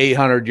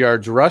 800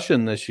 yards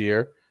rushing this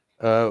year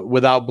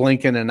without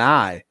blinking an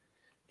eye.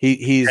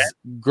 He's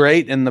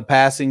great in the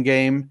passing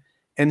game,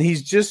 and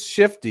he's just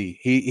shifty.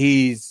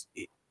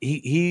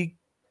 He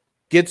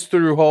gets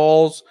through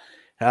holes.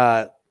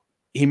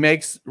 He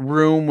makes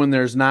room when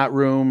there's not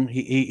room.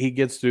 He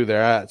gets through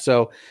there.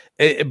 So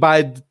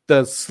By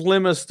the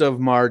slimmest of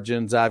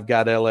margins, I've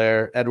got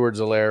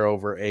Edwards-Helaire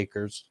over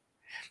Akers.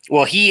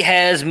 Well, he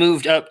has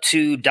moved up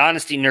to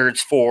Dynasty Nerds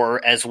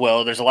 4 as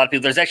well. There's a lot of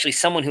people. There's actually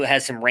someone who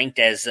has him ranked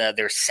as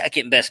their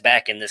second best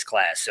back in this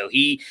class. So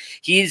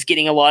he's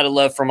getting a lot of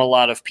love from a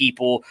lot of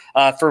people.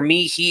 For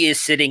me, he is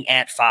sitting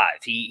at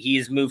 5. He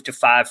has moved to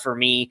 5 for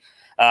me.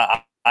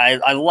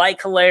 I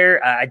like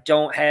Helaire. I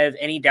don't have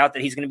any doubt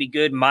that he's going to be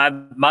good.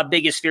 My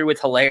biggest fear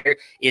with Helaire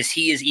is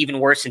he is even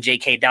worse than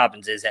J.K.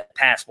 Dobbins is at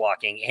pass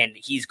blocking, and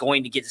he's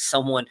going to get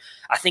someone.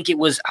 I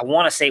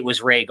want to say it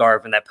was Ray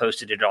Garvin that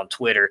posted it on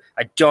Twitter.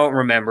 I don't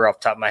remember off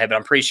the top of my head, but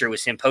I'm pretty sure it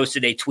was him.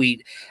 Posted a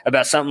tweet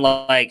about something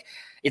like,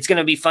 it's going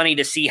to be funny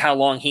to see how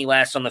long he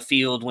lasts on the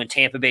field when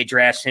Tampa Bay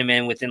drafts him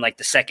in within like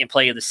the second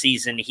play of the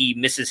season. He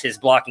misses his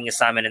blocking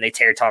assignment and they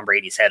tear Tom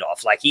Brady's head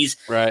off. Like he's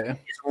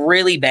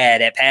really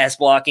bad at pass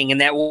blocking. And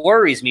that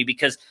worries me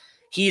because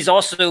he's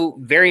also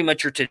very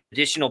much your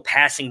traditional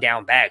passing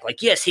down back.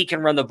 Like, yes, he can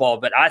run the ball,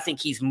 but I think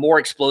he's more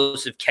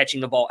explosive catching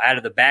the ball out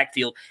of the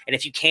backfield. And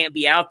if you can't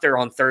be out there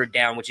on third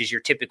down, which is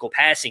your typical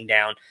passing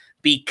down,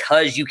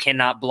 because you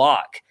cannot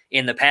block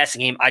in the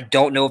passing game, I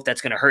don't know if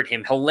that's going to hurt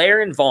him.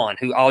 Helaire and Vaughn,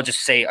 who I'll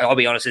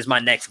be honest, is my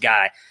next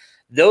guy.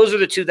 Those are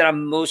the two that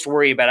I'm most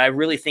worried about. I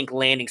really think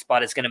landing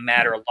spot is going to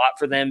matter a lot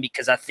for them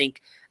because I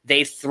think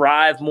they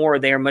thrive more.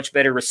 They are much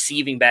better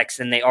receiving backs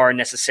than they are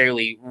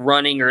necessarily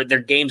running, or their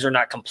games are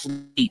not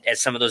complete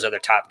as some of those other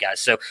top guys.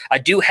 So I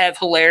do have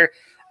Helaire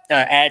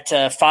at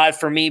 5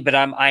 for me, but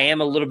I am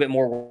a little bit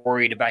more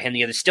worried about him.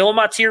 The other still in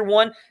my tier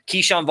 1.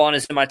 Keyshawn Vaughn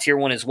is in my tier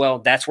 1 as well.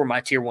 That's where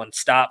my tier 1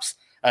 stops.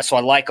 So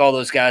I like all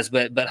those guys,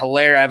 but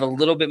Helaire, I have a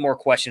little bit more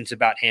questions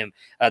about him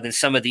than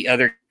some of the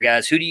other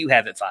guys. Who do you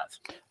have at 5?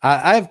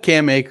 I have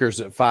Cam Akers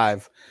at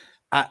 5.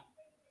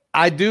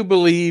 I do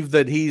believe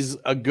that he's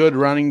a good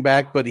running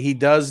back, but he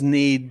does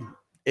need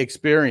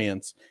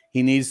experience.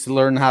 He needs to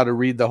learn how to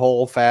read the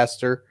hole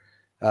faster.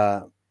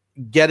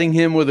 Getting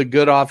him with a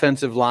good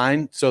offensive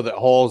line so that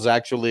holes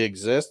actually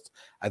exist,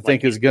 I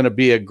think is going to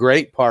be a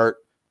great part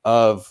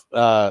of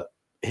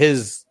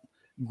his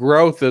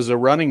growth as a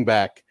running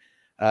back.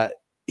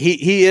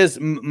 He is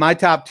my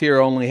top tier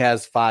only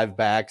has 5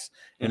 backs.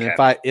 And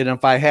okay.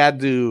 if I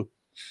had to,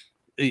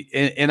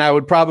 and I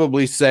would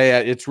probably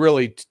say it's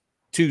really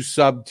 2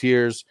 sub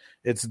tiers.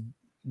 It's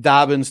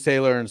Dobbins,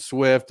 Taylor, and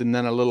Swift, and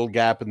then a little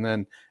gap, and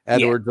then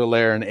Edwards,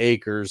 Helaire, and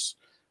Akers.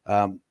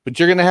 But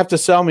you're going to have to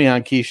sell me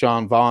on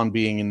Keyshawn Vaughn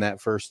being in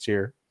that first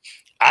tier.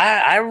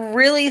 I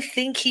really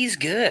think he's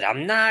good.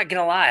 I'm not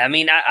going to lie. I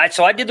mean,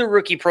 I did the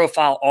rookie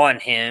profile on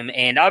him,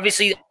 and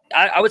obviously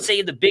I would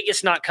say the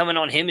biggest knock coming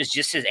on him is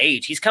just his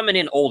age. He's coming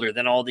in older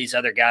than all these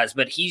other guys,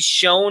 but he's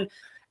shown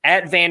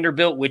at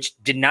Vanderbilt, which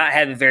did not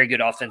have a very good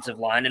offensive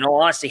line, and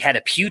all honesty had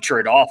a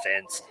putrid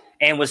offense,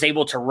 and was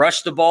able to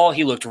rush the ball.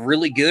 He looked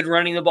really good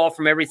running the ball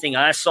from everything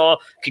I saw,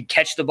 could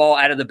catch the ball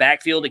out of the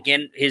backfield.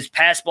 Again, his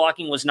pass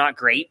blocking was not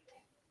great,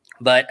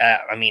 but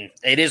I mean,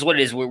 it is what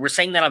it is. We're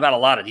saying that about a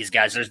lot of these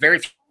guys. There's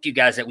very few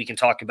guys that we can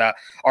talk about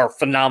are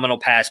phenomenal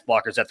pass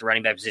blockers at the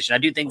running back position. I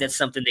do think that's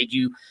something that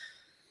you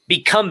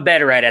become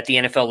better at the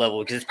NFL level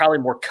because it's probably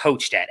more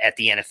coached at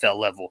the NFL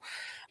level.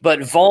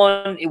 But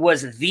Vaughn, it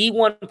was the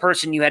one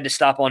person you had to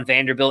stop on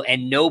Vanderbilt,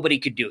 and nobody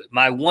could do it.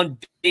 My one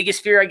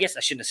biggest fear, I guess I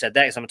shouldn't have said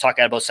that because I'm going to talk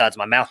out of both sides of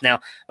my mouth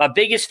now. My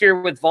biggest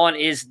fear with Vaughn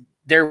is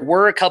there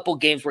were a couple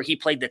games where he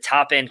played the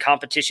top-end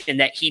competition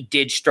that he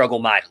did struggle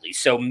mightily.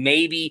 So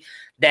maybe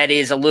that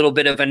is a little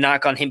bit of a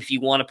knock on him if you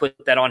want to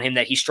put that on him,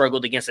 that he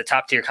struggled against a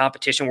top-tier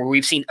competition where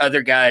we've seen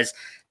other guys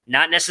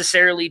not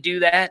necessarily do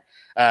that.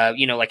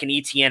 Like an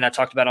ETN I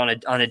talked about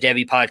on a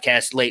Debbie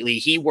podcast lately,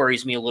 he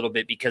worries me a little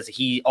bit because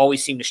he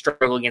always seemed to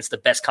struggle against the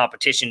best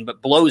competition,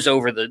 but blows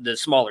over the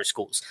smaller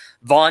schools.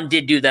 Vaughn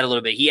did do that a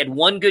little bit. He had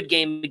one good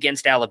game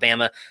against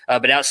Alabama,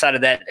 but outside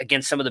of that,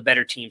 against some of the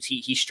better teams,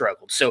 he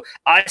struggled. So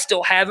I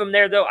still have him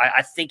there, though.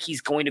 I think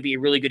he's going to be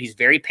really good. He's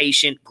very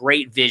patient,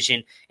 great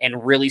vision,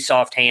 and really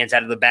soft hands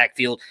out of the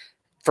backfield.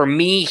 For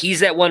me, he's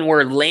that one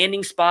where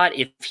landing spot,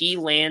 if he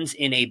lands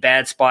in a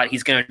bad spot,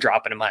 he's going to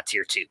drop into my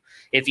tier 2.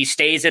 If he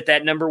stays at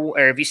that number,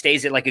 or if he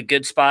stays at like a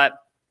good spot,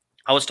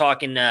 I was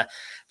talking,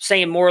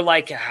 saying more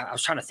like, I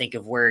was trying to think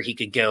of where he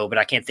could go, but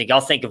I can't think. I'll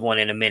think of one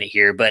in a minute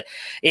here. But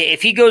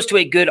if he goes to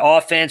a good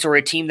offense or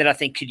a team that I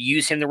think could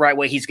use him the right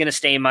way, he's going to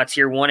stay in my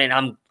tier 1.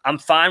 And I'm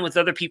fine with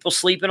other people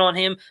sleeping on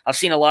him. I've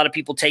seen a lot of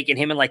people taking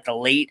him in like the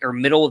late or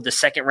middle of the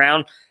second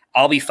round.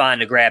 I'll be fine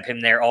to grab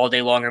him there all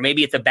day long, or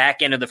maybe at the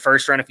back end of the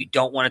first round if you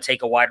don't want to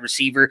take a wide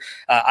receiver.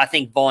 I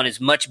think Vaughn is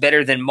much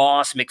better than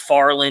Moss,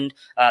 McFarland.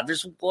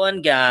 There's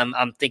one guy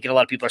I'm thinking a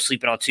lot of people are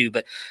sleeping on too,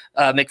 but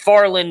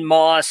McFarland,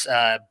 Moss,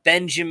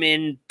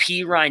 Benjamin,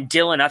 Pirine,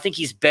 Dillon, I think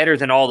he's better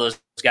than all those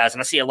guys,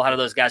 and I see a lot of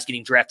those guys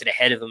getting drafted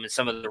ahead of him in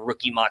some of the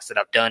rookie mocks that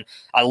I've done.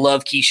 I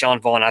love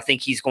Keyshawn Vaughn. I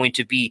think he's going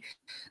to be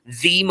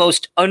the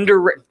most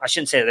underrated. I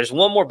shouldn't say that. There's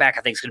one more back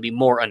I think is going to be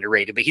more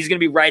underrated, but he's going to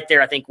be right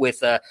there, I think,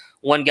 with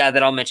one guy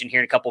that I'll mention here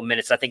in a couple of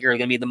minutes. I think are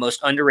going to be the most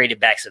underrated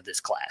backs of this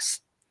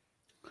class.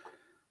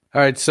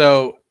 All right,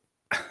 so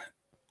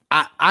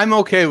I'm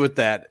okay with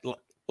that.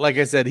 Like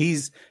I said,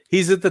 he's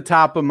at the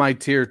top of my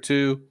tier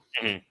 2.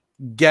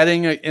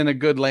 getting in a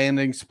good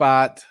landing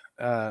spot.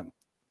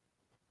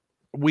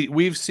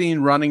 We've seen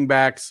running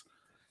backs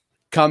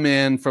come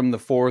in from the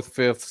 4th,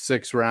 5th,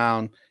 6th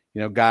round.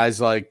 You know, guys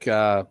like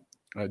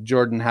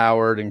Jordan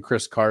Howard and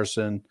Chris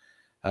Carson,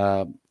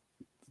 3rd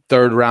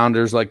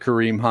rounders like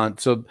Kareem Hunt.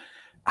 So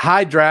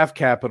high draft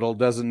capital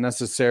doesn't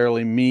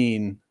necessarily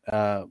mean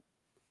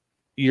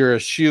you're a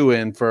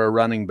shoe-in for a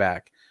running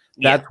back.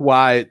 That's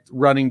why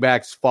running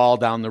backs fall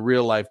down the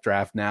real life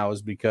draft now,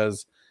 is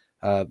because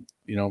our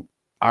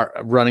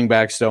running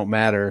backs don't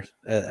matter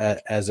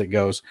as it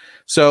goes.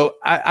 So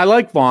I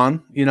like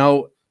Vaughn. You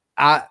know,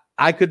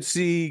 I could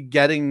see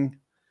getting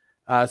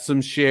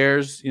some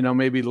shares, you know,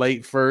 maybe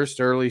late 1st,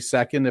 early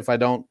 2nd if I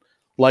don't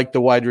like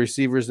the wide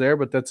receivers there,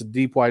 but that's a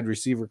deep wide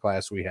receiver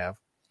class we have.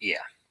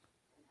 Yeah.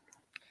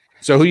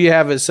 So who you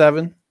have at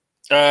 7?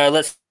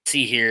 Let's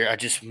see here. I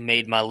just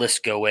made my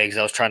list go away because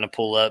I was trying to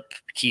pull up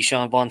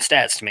Keyshawn Vaughn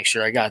stats to make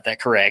sure I got that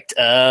correct.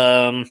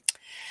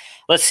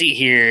 Let's see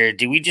here.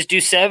 Did we just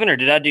do 7 or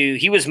did I do –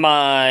 he was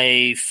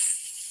my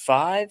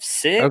 5,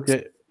 6?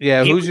 Okay.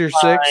 Yeah, who's your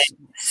 6?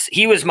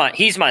 He's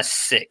my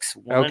 6.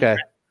 Okay.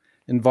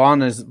 And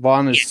Vaughn is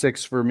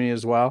 6 for me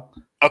as well.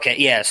 Okay,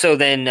 yeah. So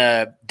then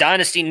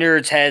Dynasty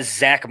Nerds has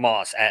Zach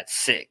Moss at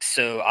 6.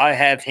 So I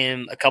have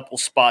him a couple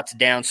spots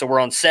down. So we're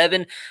on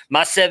 7.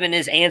 My 7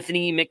 is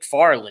Anthony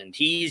McFarland.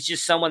 He's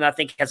just someone I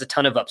think has a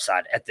ton of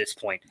upside at this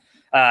point.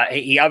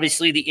 He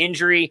obviously the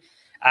injury,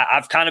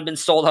 I've kind of been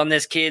sold on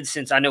this kid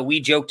since I know we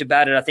joked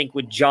about it, I think,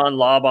 with John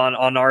Lobb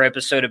on our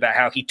episode about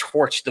how he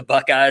torched the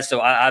Buckeyes. So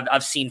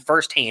I've seen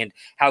firsthand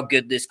how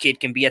good this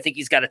kid can be. I think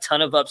he's got a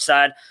ton of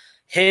upside.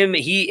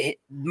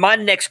 My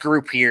next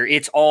group here,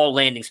 it's all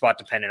landing spot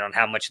dependent on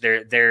how much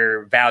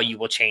their value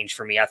will change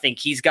for me. I think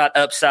he's got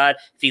upside.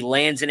 If he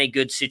lands in a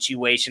good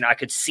situation, I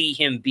could see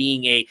him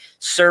being a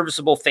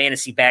serviceable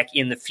fantasy back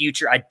in the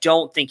future. I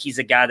don't think he's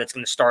a guy that's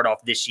going to start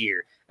off this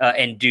year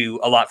and do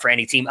a lot for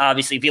any team.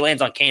 Obviously, if he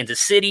lands on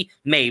Kansas City,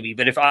 maybe.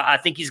 But if I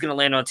think he's going to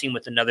land on a team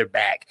with another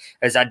back,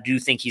 as I do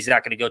think he's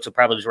not going to go to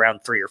probably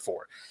round 3 or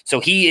 4. So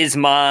he is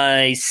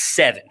my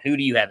 7. Who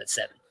do you have at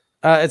 7?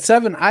 At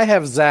 7, I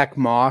have Zach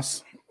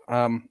Moss.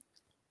 We're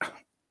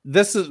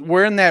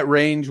in that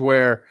range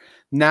where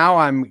now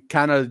I'm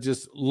kind of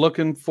just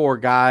looking for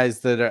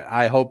guys that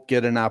I hope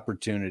get an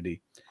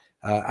opportunity.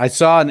 I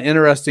saw an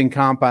interesting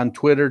comp on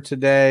Twitter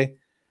today.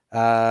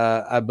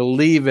 I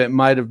believe it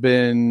might have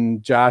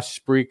been Josh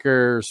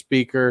Speaker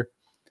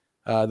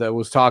that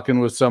was talking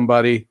with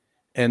somebody,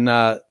 and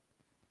the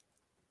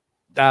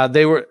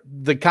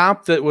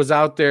comp that was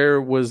out there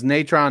was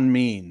Natron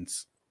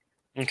Means.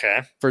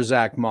 Okay. For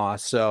Zach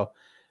Moss. So,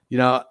 you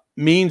know,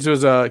 Means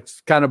was a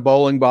kind of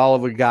bowling ball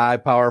of a guy,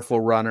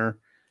 powerful runner.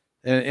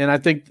 And I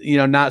think, you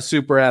know, not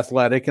super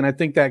athletic. And I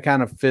think that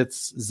kind of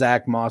fits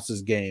Zach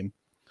Moss's game.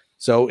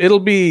 So it'll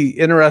be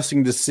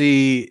interesting to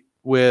see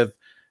with,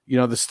 you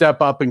know, the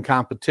step up in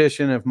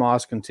competition if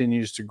Moss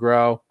continues to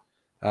grow.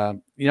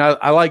 You know,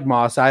 I like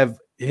Moss. I have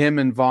him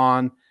and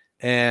Vaughn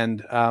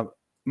and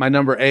my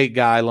number 8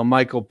 guy,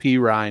 LaMichael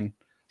Pirine,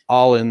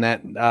 all in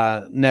that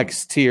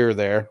next tier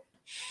there.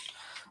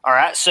 All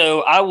right,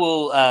 so I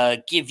will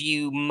give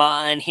you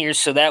mine here.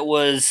 So that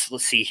was,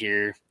 let's see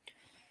here.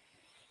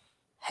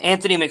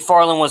 Anthony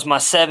McFarland was my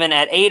 7.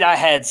 At 8, I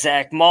had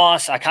Zach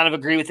Moss. I kind of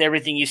agree with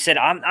everything you said.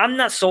 I'm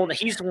not sold.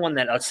 He's the one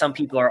that some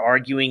people are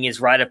arguing is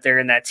right up there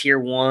in that tier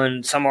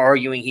 1. Some are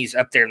arguing he's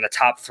up there in the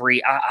top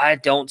 3. I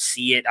don't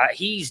see it.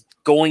 He's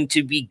going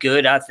to be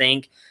good, I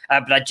think.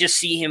 But I just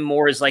see him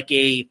more as like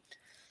a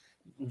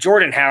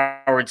Jordan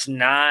Howard's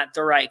not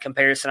the right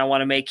comparison I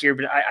want to make here,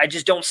 but I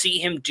just don't see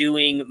him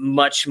doing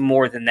much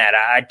more than that.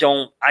 I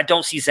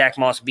don't see Zach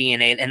Moss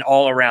being an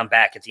all-around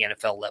back at the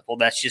NFL level.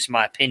 That's just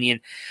my opinion.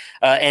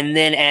 And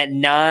then at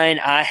 9,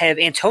 I have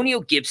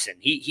Antonio Gibson.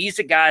 He's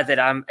the guy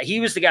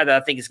he was the guy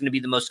that I think is going to be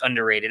the most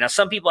underrated. Now,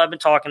 some people have been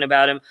talking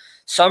about him.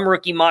 Some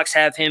rookie mocks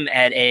have him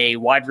at a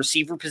wide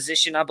receiver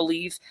position, I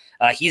believe.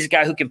 He's a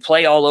guy who can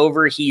play all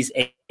over. He's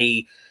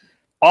a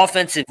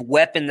offensive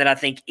weapon that I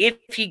think if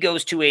he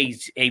goes to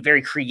a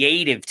very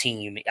creative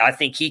team, I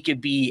think he could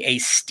be a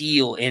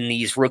steal in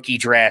these rookie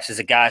drafts as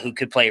a guy who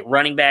could play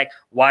running back,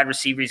 wide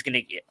receiver. He's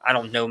going to – I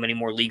don't know many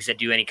more leagues that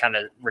do any kind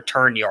of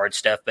return yard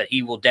stuff, but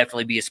he will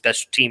definitely be a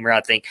special teamer, I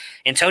think.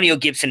 Antonio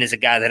Gibson is a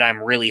guy that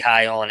I'm really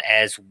high on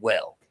as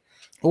well.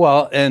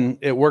 Well, and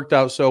it worked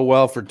out so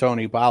well for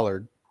Tony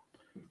Pollard.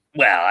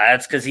 Well,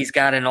 that's because he's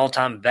got an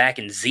all-time back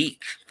in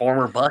Zeke,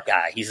 former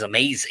Buckeye. He's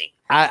amazing.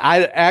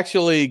 I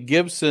actually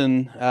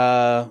Gibson.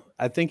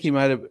 I think he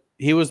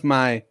was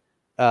my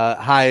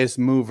highest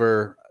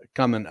mover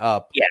coming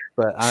up. Yeah,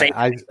 but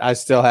I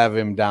still have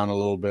him down a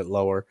little bit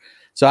lower.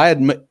 So I had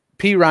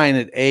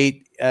Pirine at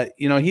 8.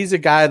 You know, he's a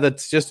guy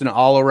that's just an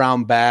all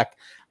around back.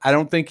 I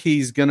don't think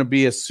he's going to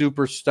be a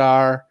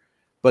superstar,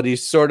 but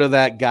he's sort of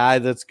that guy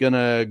that's going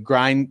to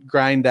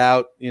grind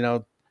out, you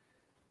know,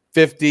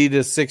 50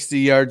 to 60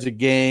 yards a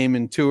game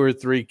and 2 or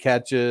 3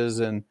 catches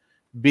and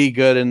be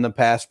good in the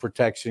pass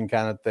protection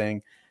kind of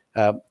thing.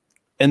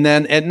 And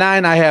then at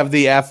 9, I have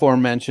the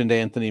aforementioned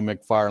Anthony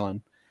McFarland.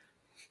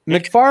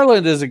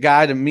 McFarland is a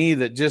guy to me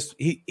that just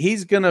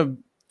he's going to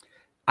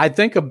 – I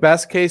think a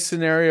best-case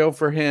scenario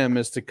for him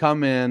is to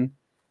come in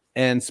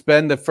and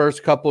spend the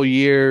first couple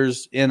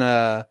years in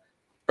a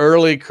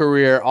early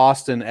career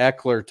Austin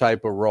Eckler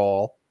type of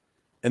role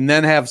and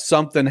then have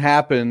something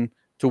happen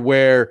to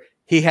where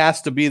he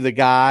has to be the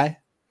guy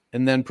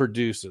and then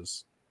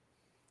produces.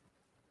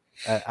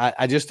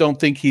 I just don't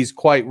think he's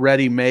quite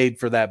ready-made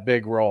for that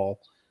big role.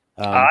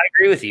 I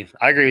agree with you.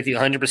 I agree with you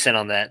 100%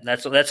 on that.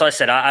 That's what I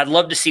said. I'd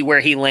love to see where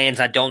he lands.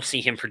 I don't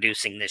see him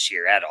producing this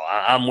year at all.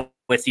 I'm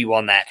with you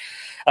on that.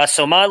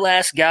 So my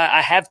last guy,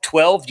 I have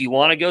 12. Do you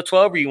want to go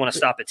 12 or you want to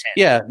stop at 10?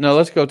 Yeah, no,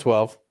 let's go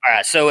 12. All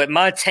right. So at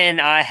my 10,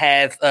 I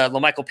have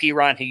LaMichael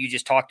Pirine, who you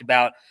just talked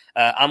about.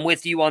 I'm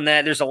with you on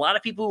that. There's a lot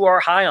of people who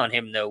are high on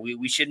him, though.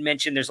 We should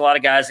mention there's a lot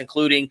of guys,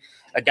 including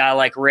a guy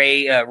like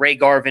Ray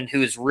Garvin,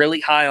 who is really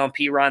high on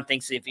Pirine,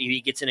 thinks if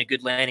he gets in a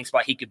good landing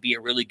spot, he could be a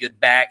really good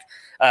back.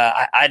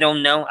 I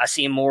don't know. I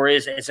see him more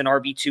as an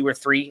RB2 or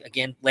 3.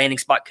 Again, landing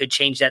spot could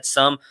change that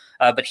some,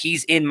 but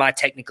he's in my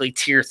technically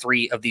tier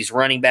 3 of these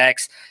running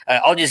backs.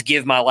 I'll just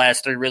give my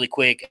last 3 really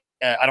quick.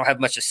 I don't have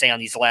much to say on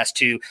these last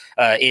 2.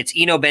 It's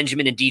Eno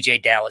Benjamin and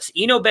DJ Dallas.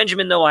 Eno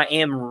Benjamin, though, I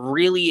am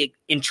really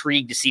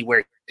intrigued to see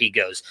where he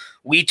goes.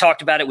 We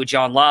talked about it with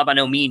John Lobb. I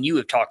know me and you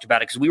have talked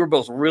about it because we were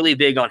both really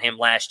big on him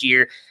last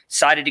year.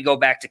 Decided to go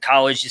back to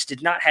college, just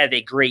did not have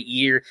a great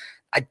year.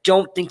 I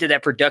don't think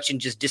that production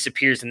just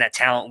disappears and that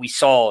talent we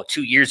saw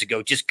 2 years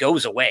ago just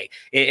goes away.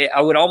 I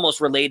would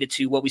almost relate it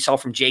to what we saw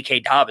from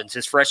J.K. Dobbins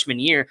his freshman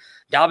year.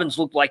 Dobbins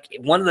looked like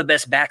one of the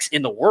best backs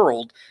in the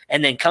world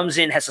and then comes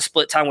in, has a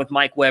split time with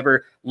Mike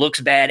Weber,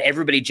 looks bad,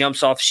 everybody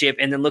jumps off ship,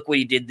 and then look what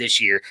he did this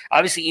year.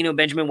 Obviously, Eno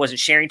Benjamin wasn't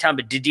sharing time,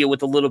 but did deal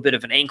with a little bit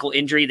of an ankle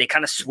injury. They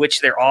kind of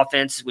switched their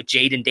offense with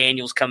Jaden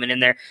Daniels coming in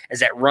there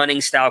as that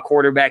running style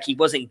quarterback. He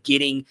wasn't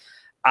getting,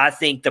 I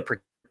think, the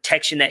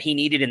protection that he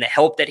needed and the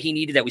help that he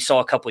needed that we saw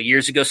a couple of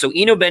years ago. So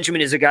Eno Benjamin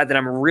is a guy that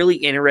I'm really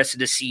interested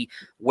to see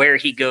where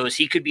he goes.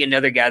 He could be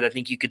another guy that I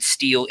think you could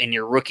steal in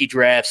your rookie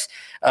drafts.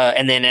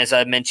 And then, as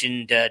I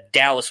mentioned,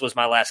 Dallas was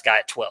my last guy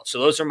at 12. So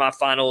those are my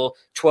final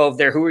 12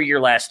 there. Who are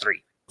your last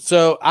 3?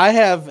 So I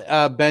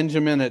have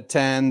Benjamin at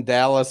 10,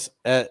 Dallas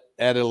at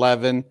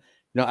 11.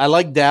 I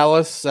like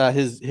Dallas.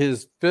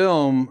 His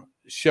film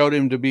showed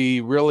him to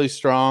be really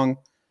strong,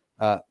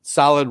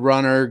 solid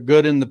runner,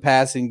 good in the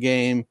passing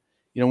game.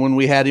 When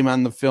we had him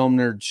on the Film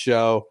Nerd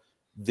show,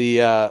 they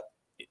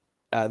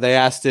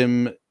asked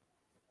him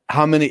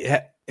how many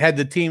had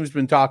the teams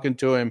been talking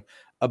to him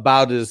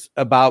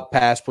about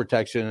pass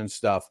protection and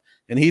stuff,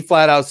 and he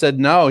flat out said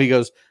no. He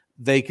goes,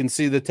 they can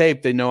see the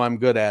tape, they know I'm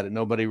good at it.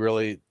 Nobody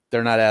really,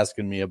 they're not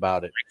asking me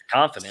about it.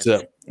 Confidence.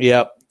 So,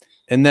 yep.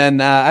 And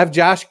then I have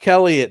Josh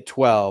Kelly at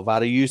 12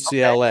 out of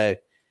UCLA,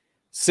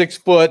 6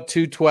 foot,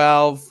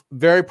 212,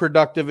 very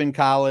productive in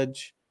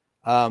college.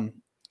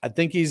 I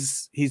think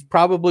he's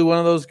probably one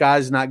of those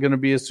guys not going to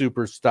be a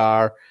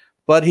superstar,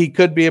 but he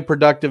could be a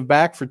productive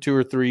back for 2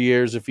 or 3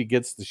 years if he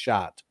gets the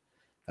shot.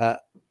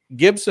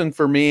 Gibson,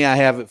 for me, I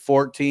have at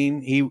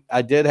 14.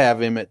 I did have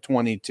him at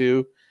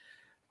 22.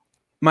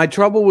 My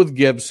trouble with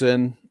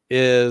Gibson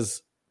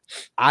is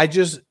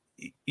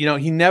he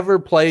never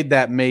played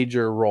that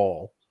major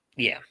role.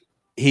 Yeah.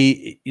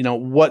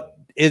 What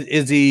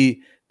is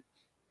he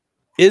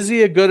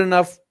a good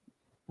enough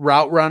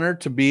route runner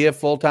to be a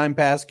full-time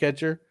pass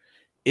catcher?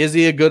 Is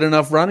he a good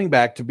enough running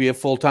back to be a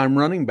full-time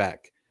running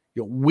back?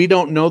 We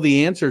don't know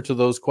the answer to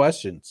those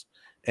questions,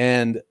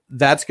 and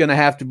that's going to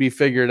have to be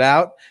figured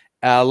out.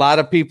 A lot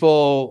of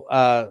people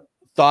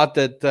thought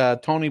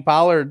that Tony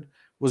Pollard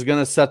was going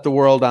to set the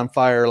world on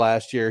fire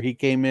last year. He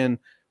came in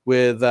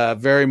with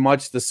very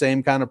much the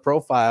same kind of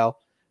profile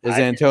as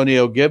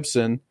Antonio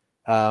Gibson.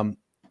 He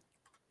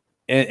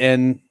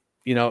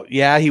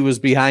was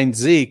behind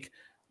Zeke,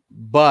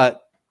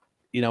 but,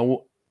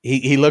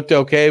 he looked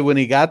okay when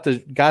he got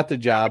the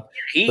job.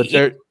 He's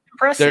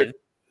impressive.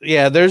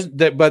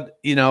 But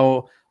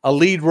a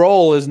lead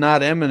role is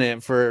not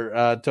imminent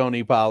for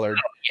Tony Pollard.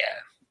 Oh,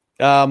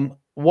 yeah.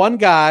 One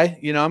guy,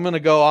 I'm going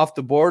to go off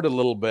the board a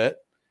little bit.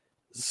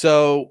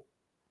 So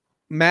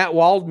Matt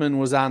Waldman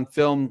was on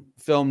Film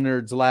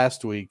Nerds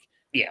last week.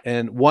 Yeah.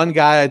 And one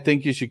guy I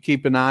think you should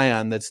keep an eye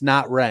on that's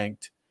not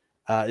ranked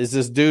is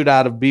this dude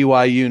out of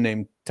BYU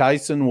named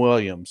Tyson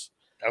Williams.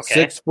 Okay.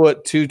 6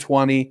 foot,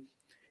 220.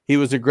 He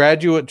was a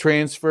graduate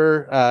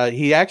transfer.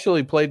 He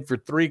actually played for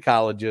 3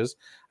 colleges.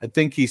 I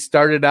think he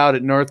started out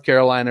at North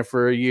Carolina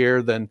for a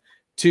year, then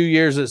 2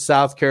 years at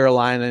South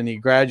Carolina, and he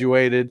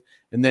graduated,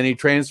 and then he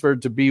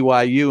transferred to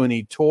BYU, and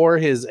he tore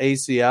his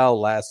ACL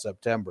last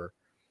September.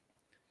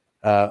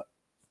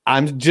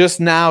 I'm just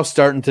now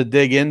starting to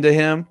dig into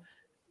him,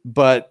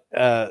 but,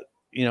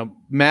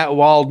 Matt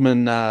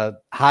Waldman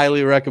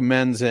highly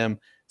recommends him,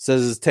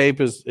 says his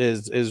tape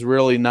is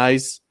really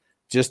nice,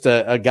 just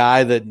a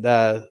guy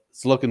that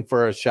is looking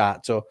for a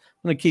shot. So I'm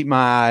going to keep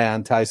my eye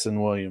on Tyson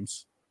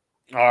Williams.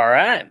 All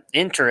right.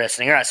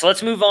 Interesting. All right. So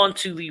let's move on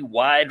to the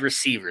wide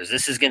receivers.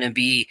 This is going to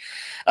be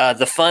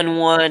the fun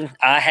one.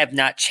 I have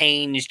not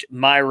changed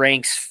my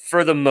ranks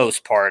for the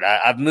most part.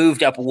 I've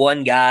moved up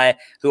one guy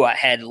who I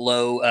had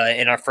low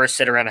in our first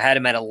set around. I had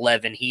him at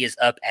 11. He is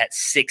up at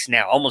 6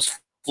 now, almost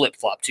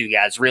flip-flop two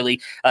guys,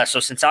 really. So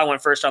since I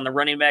went first on the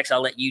running backs,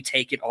 I'll let you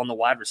take it on the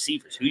wide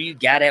receivers. Who do you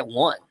got at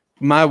 1?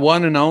 My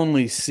one and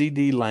only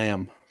CD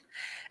Lamb.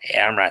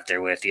 Yeah, I'm right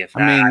there with you.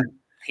 I mean,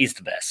 he's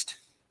the best.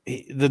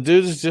 The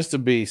dude is just a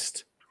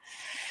beast.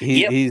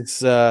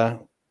 He's, I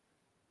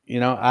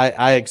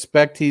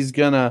expect he's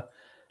gonna,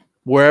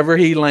 wherever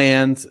he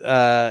lands,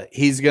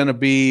 he's gonna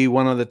be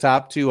one of the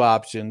top 2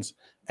 options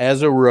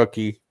as a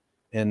rookie,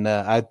 and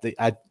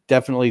I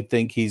definitely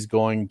think he's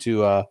going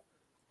to,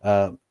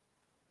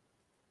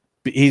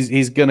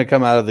 he's gonna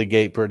come out of the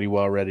gate pretty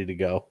well, ready to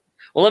go.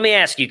 Well, let me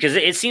ask you, because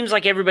it seems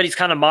like everybody's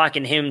kind of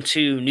mocking him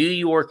to New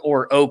York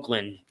or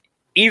Oakland.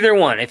 Either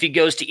one, if he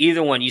goes to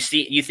either one, you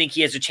think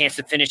he has a chance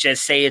to finish as,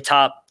 say, a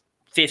top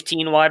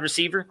 15 wide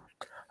receiver?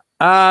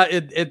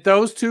 At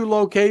those 2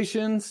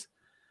 locations,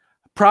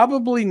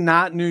 probably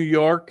not New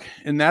York,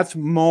 and that's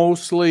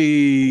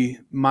mostly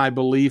my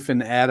belief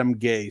in Adam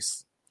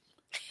Gase.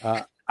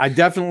 I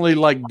definitely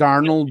like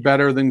Darnold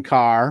better than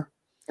Carr,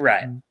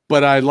 right?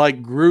 But I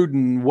like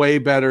Gruden way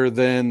better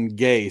than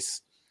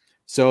Gase.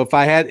 So if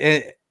I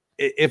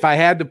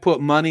had to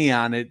put money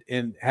on it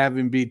and have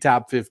him be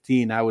top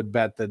 15, I would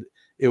bet that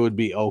it would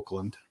be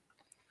Oakland.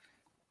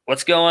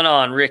 What's going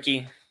on,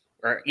 Ricky?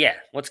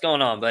 What's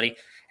going on, buddy?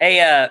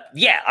 Hey,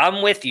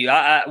 I'm with you.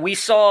 We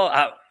saw.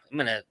 I'm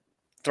gonna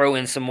throw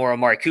in some more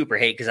Amari Cooper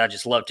hate because I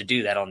just love to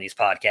do that on these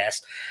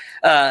podcasts.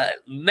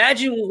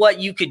 Imagine what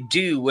you could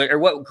do, or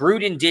what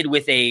Gruden did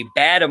with a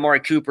bad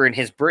Amari Cooper and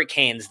his brick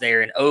hands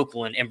there in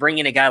Oakland, and bring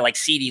in a guy like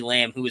CeeDee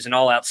Lamb, who is an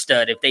all-out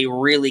stud. If they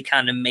really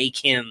kind of make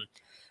him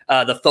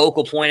the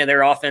focal point of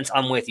their offense,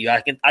 I'm with you.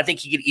 I think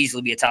he could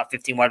easily be a top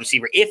 15 wide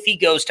receiver if he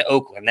goes to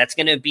Oakland. That's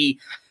going to be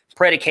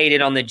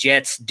predicated on the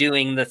Jets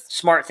doing the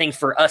smart thing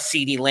for us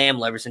CeeDee Lamb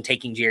lovers and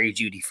taking Jerry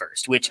Jeudy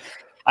first, which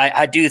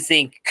I do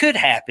think could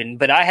happen.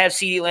 But I have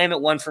CeeDee Lamb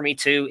at 1 for me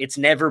too. It's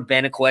never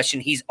been a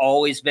question. He's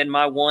always been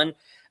my 1.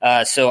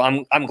 So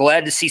I'm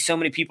glad to see so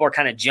many people are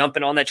kind of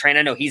jumping on that train.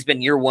 I know he's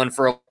been your 1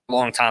 for a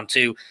long time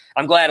too.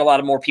 I'm glad a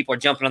lot of more people are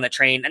jumping on that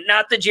train. And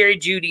not that Jerry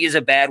Jeudy is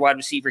a bad wide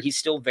receiver. He's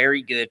still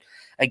very good.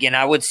 Again,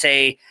 I would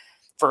say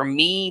for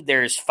me,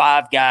 there's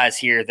 5 guys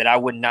here that I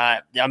would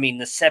not. I mean,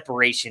 the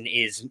separation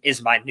is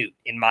minute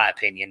in my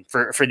opinion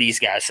for these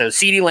guys. So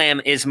CeeDee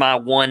Lamb is my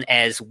 1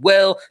 as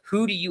well.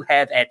 Who do you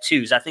have at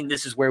 2s? I think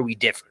this is where we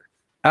differ.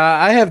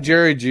 I have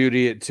Jerry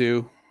Jeudy at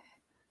 2.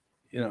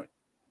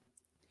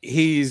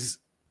 He's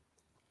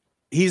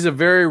a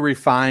very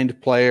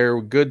refined player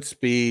with good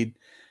speed.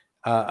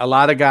 A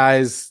lot of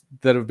guys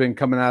that have been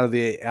coming out of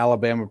the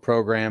Alabama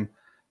program,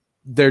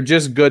 they're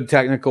just good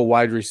technical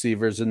wide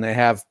receivers, and they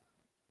have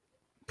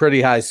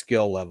pretty high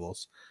skill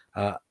levels.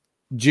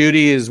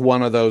 Jeudy is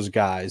one of those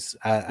guys.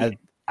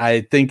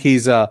 I think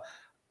he's a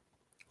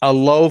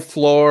low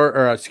floor,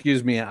 or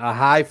a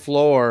high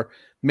floor,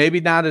 maybe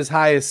not as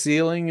high a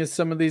ceiling as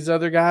some of these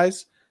other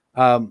guys,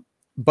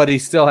 but he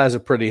still has a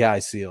pretty high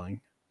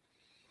ceiling.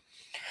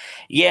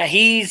 Yeah,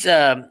 he's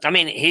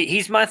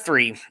my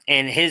 3,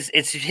 and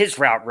it's his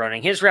route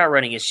running. His route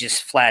running is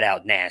just flat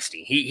out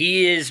nasty.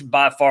 He is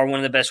by far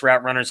one of the best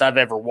route runners I've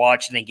ever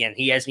watched. And again,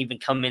 he hasn't even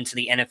come into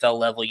the NFL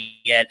level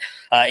yet.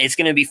 It's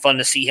going to be fun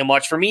to see him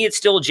watch. For me, it's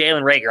still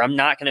Jalen Reagor. I'm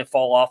not going to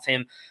fall off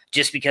him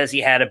just because he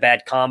had a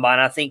bad combine.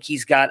 I think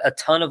he's got a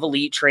ton of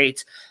elite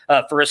traits.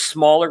 For a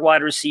smaller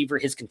wide receiver,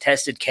 his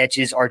contested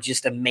catches are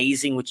just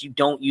amazing, which you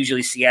don't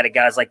usually see out of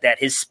guys like that.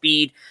 His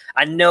speed,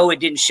 I know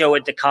it didn't show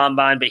at the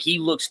combine, but he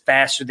looks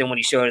faster than when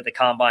he showed at the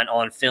combine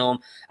on film.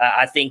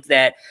 I think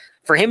that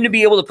for him to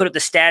be able to put up the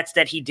stats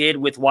that he did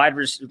with wide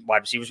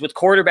receivers, with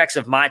quarterbacks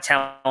of my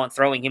talent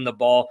throwing him the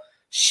ball,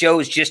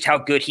 shows just how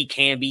good he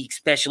can be,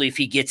 especially if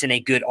he gets in a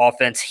good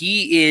offense.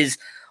 He is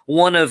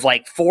one of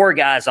like 4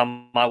 guys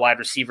on my wide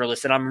receiver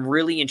list, and I'm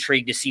really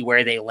intrigued to see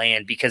where they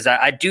land, because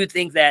I do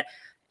think that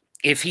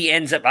if he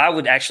ends up, I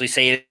would actually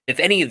say if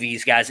any of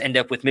these guys end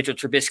up with Mitchell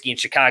Trubisky in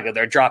Chicago,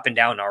 they're dropping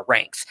down our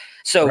ranks.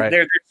 So right.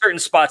 There are certain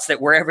spots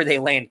that wherever they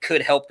land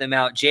could help them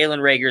out. Jalen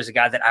Reagor is a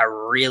guy that I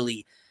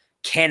really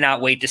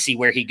cannot wait to see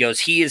where he goes.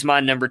 He is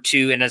my number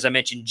 2. And as I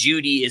mentioned,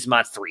 Jeudy is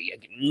my 3.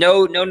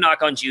 No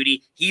knock on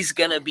Jeudy. He's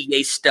going to be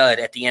a stud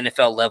at the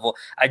NFL level.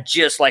 I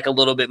just like a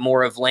little bit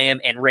more of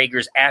Lamb and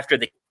Reagor's after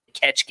the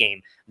catch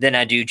game than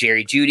I do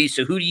Jerry Jeudy.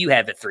 So who do you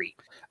have at 3?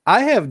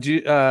 I have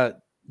Jalen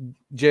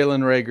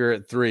Reagor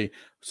at 3.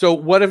 So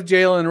what if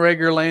Jalen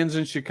Reagor lands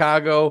in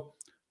Chicago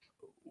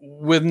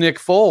with Nick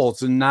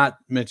Foles and not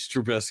Mitch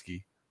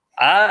Trubisky?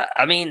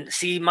 I mean,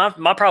 see, my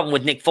problem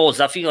with Nick Foles,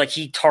 I feel like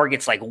he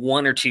targets like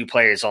 1 or 2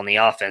 players on the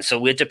offense.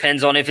 So it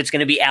depends on if it's going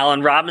to be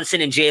Allen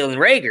Robinson and Jalen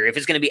Reagor. If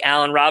it's going to be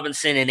Allen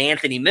Robinson and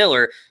Anthony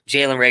Miller,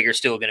 Jalen Reagor is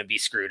still going to be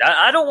screwed.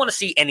 I don't want to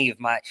see any of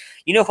my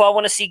 – you know who I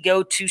want to see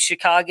go to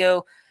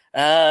Chicago?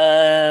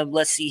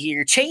 Let's see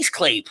here. Chase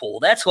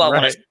Claypool. That's who I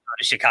want to see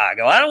to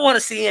Chicago. I don't want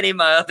to see any of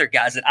my other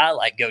guys that I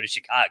like go to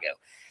Chicago.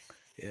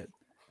 KJ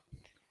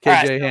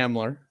Right,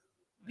 Hamler.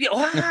 Yeah,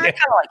 well, I kind of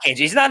like KJ.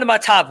 He's not in my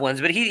top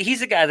ones, but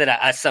he's a guy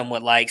that I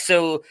somewhat like.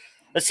 So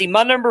let's see.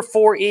 My number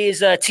 4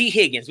 is T.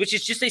 Higgins, which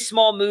is just a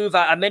small move.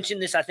 I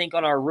mentioned this, I think,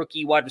 on our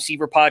rookie wide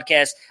receiver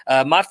podcast.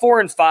 My 4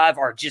 and 5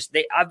 are just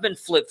I've been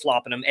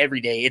flip-flopping them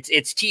every day.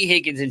 It's T.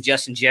 Higgins and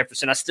Justin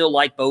Jefferson. I still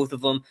like both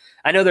of them.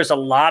 I know there's a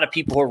lot of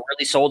people who are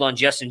really sold on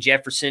Justin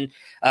Jefferson.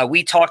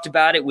 We talked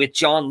about it with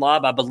John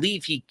Lobb. I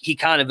believe he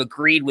kind of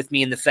agreed with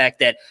me in the fact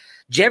that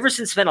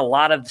Jefferson spent a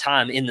lot of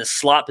time in the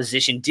slot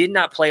position, did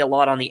not play a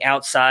lot on the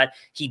outside.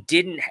 He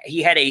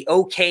had a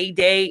okay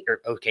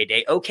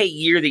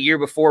year the year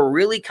before,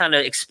 really kind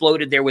of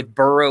exploded there with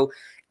Burrow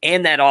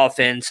and that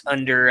offense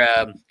under,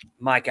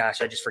 my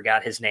gosh, I just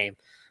forgot his name.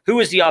 Who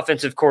was the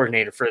offensive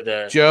coordinator for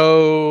the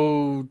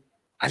Joe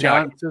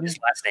Johnson? His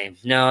last name.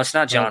 No, it's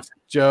not Johnson.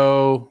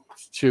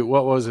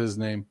 What was his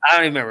name? I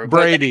don't remember.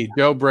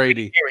 Joe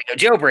Brady. There we go.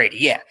 Joe Brady.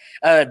 Yeah.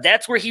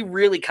 That's where he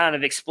really kind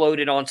of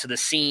exploded onto the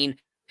scene.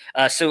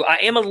 So I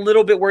am a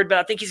little bit worried, but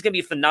I think he's going to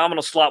be a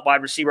phenomenal slot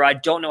wide receiver. I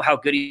don't know how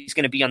good he's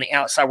going to be on the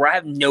outside, where I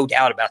have no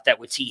doubt about that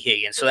with T.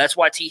 Higgins. So that's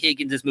why T.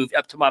 Higgins has moved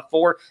up to my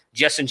 4.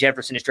 Justin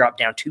Jefferson has dropped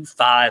down to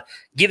 5.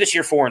 Give us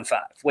your 4 and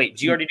 5. Wait,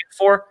 did you already do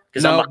 4?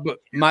 No, but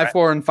my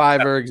 4 and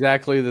 5 are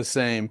exactly the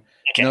same.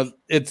 Okay.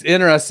 It's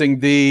interesting.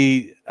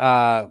 The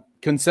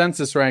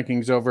consensus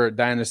rankings over at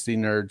Dynasty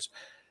Nerds,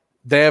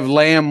 they have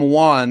Lamb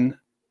 1,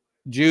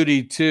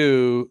 Judy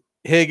 2,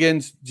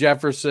 Higgins,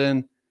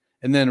 Jefferson,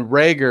 and then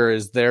Rager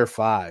is their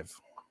 5.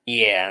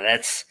 Yeah,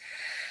 that's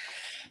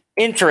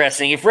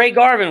interesting. If Ray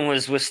Garvin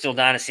was still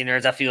Dynasty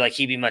Nerds, I feel like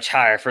he'd be much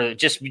higher for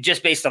just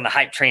based on the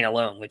hype train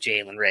alone with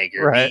Jalen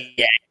Rager. Right.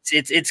 Yeah,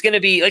 it's going to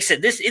be, like I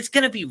said, it's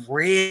going to be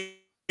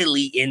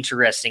really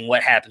interesting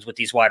what happens with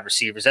these wide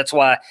receivers. That's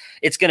why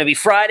it's going to be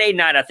Friday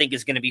night. I think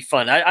is going to be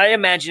fun. I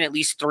imagine at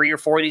least 3 or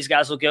 4 of these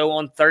guys will go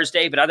on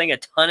Thursday, but I think a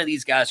ton of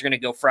these guys are going to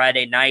go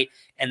Friday night,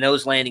 and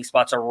those landing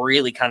spots are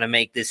really kind of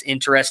make this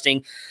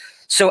interesting.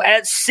 So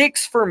at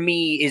 6 for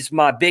me is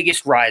my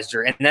biggest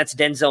riser, and that's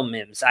Denzel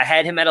Mims. I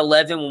had him at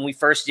 11 when we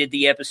first did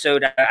the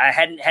episode. I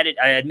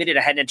admitted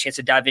I hadn't had a chance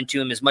to dive into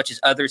him as much as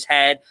others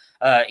had.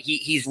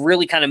 He's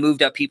really kind of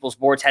moved up people's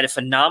boards, had a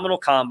phenomenal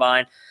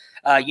combine.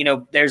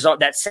 There's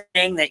that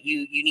saying that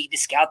you need to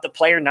scout the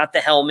player, not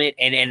the helmet.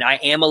 And I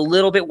am a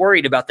little bit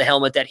worried about the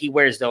helmet that he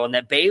wears, though, and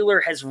that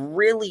Baylor has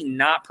really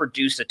not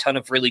produced a ton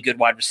of really good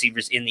wide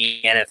receivers in the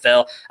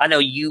NFL. I know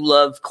you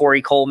love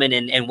Corey Coleman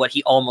and what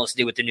he almost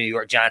did with the New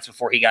York Giants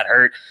before he got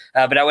hurt.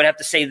 But I would have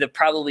to say the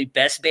probably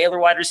best Baylor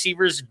wide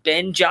receivers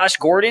been Josh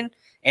Gordon.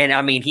 And,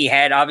 I mean, he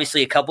had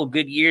obviously a couple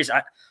good years.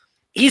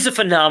 He's a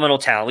phenomenal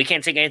talent. We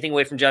can't take anything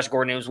away from Josh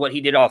Gordon. It was what he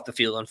did off the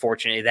field,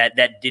 unfortunately.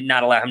 That did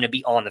not allow him to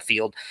be on the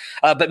field.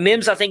 But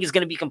Mims, I think, is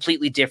going to be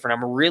completely different.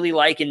 I'm really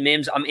liking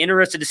Mims. I'm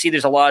interested to see.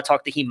 There's a lot of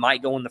talk that he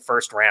might go in the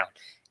first round.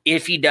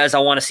 If he does, I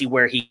want to see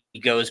where he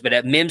goes.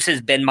 But Mims has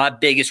been my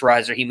biggest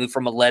riser. He moved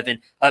from 11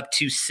 up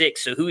to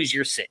 6. So who is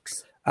your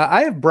 6?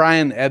 I have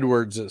Brian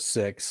Edwards at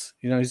 6.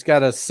 He's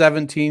got a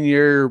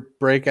 17-year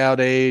breakout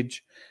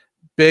age,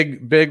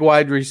 big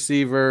wide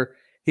receiver.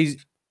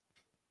 He's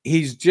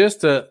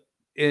just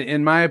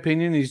in my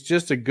opinion, he's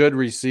just a good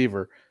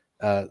receiver.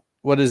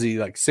 What is he,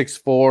 like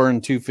 6'4"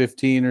 and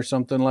 215 or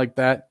something like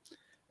that?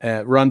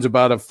 Runs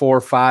about a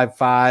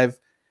 4.55.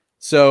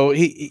 So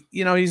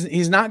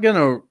he's not going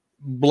to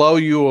blow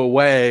you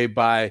away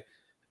by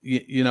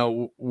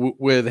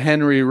with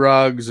Henry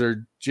Ruggs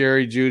or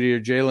Jerry Jeudy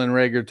or Jalen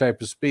Rager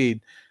type of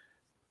speed,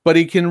 but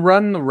he can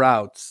run the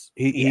routes.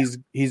 He's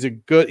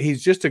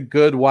just a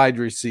good wide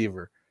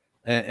receiver,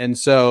 and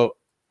so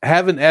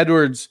having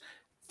Edwards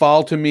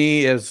fall to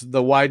me as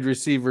the wide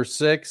receiver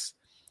 6.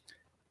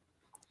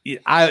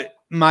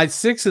 My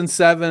 6 and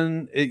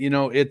 7,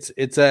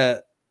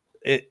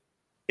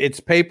 it's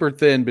paper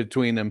thin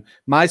between them.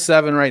 My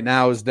 7 right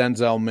now is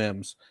Denzel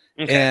Mims.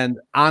 Okay. And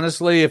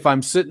honestly, if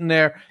I'm sitting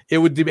there, it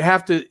would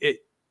have to,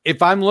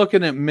 if I'm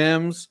looking at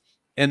Mims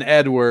and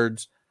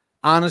Edwards,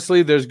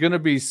 honestly, there's going to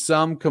be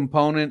some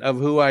component of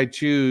who I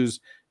choose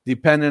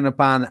depending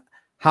upon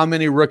how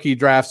many rookie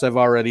drafts I've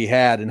already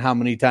had and how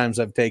many times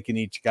I've taken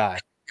each guy.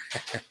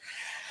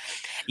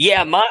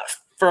 Yeah,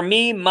 for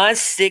me, my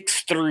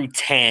 6 through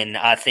 10,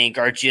 I think,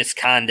 are just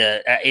kind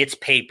of it's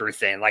paper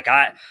thin.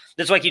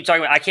 That's why I keep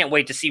talking about. I can't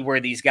wait to see where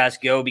these guys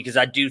go, because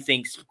I do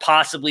think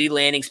possibly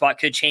landing spot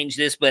could change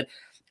this, but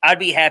I'd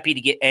be happy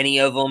to get any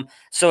of them.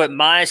 So at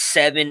my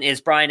 7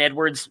 is Brian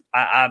Edwards.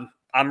 I'm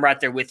right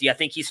there with you. I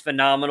think he's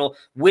phenomenal.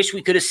 Wish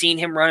we could have seen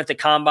him run at the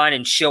combine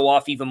and show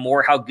off even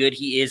more how good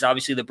he is.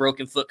 Obviously, the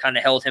broken foot kind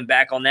of held him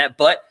back on that,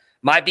 but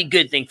might be a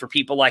good thing for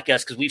people like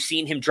us, because we've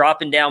seen him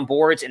dropping down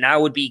boards, and I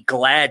would be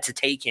glad to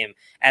take him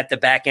at the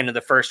back end of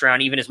the first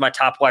round, even as my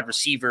top wide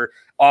receiver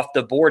off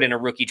the board in a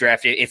rookie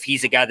draft, if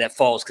he's a guy that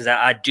falls, because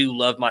I do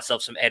love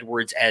myself some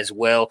Edwards as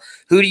well.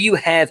 Who do you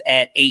have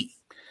at 8?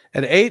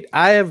 At 8,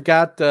 I have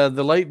got the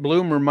late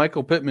bloomer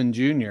Michael Pittman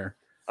Jr.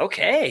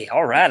 Okay,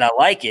 all right, I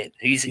like it.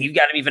 You've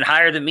got him even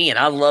higher than me, and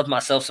I love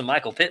myself some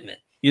Michael Pittman.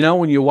 you know,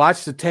 when you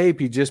watch the tape,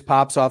 he just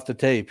pops off the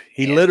tape.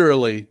 He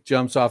literally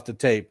jumps off the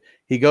tape.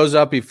 He goes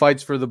up, he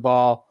fights for the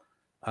ball.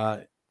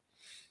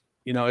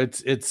 You know,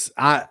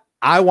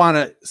 I want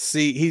to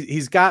see,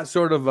 he's got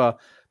sort of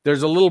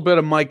there's a little bit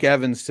of Mike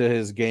Evans to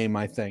his game,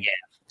 I think.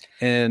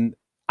 Yeah. And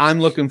I'm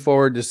looking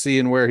forward to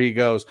seeing where he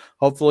goes.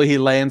 Hopefully he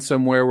lands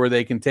somewhere where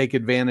they can take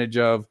advantage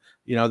of,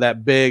 you know,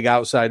 that big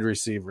outside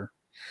receiver.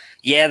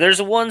 Yeah, there's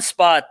one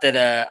spot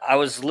that I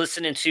was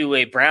listening to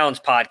a Browns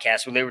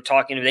podcast where they were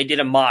talking. They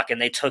did a mock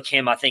and they took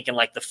him, I think, in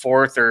like the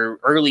 4th or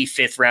early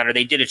 5th round, or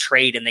they did a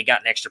trade and they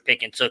got an extra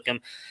pick and took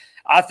him.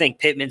 I think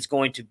Pittman's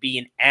going to be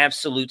an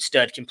absolute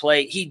stud. Can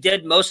play. He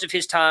did most of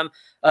his time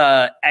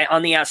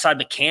on the outside,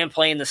 but can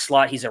play in the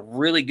slot. He's a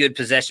really good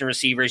possession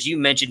receiver. As you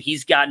mentioned,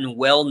 he's gotten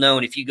well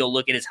known if you go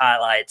look at his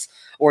highlights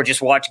or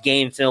just watch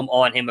game film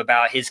on him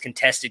about his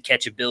contested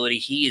catchability.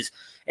 He is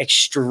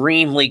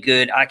extremely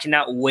good. I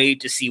cannot wait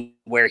to see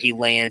where he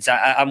lands.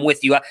 I'm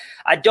with you.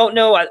 I don't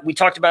know. We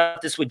talked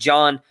about this with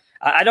John.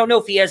 I don't know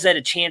if he has that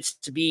a chance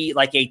to be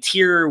like a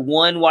tier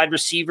 1 wide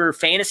receiver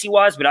fantasy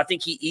wise, but I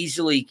think he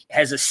easily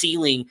has a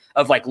ceiling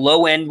of like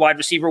low end wide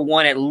receiver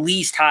 1, at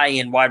least high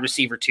end wide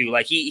receiver 2.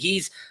 Like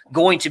he's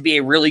going to be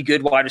a really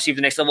good wide receiver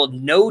the next level.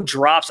 No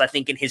drops, I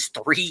think, in his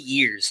 3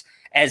 years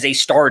as a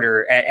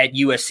starter at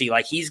USC.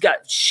 Like he's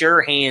got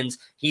sure hands.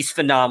 He's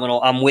phenomenal.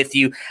 I'm with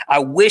you. I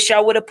wish I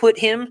would have put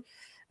him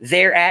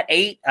there at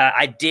 8.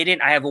 I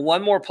didn't. I have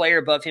one more player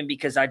above him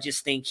because I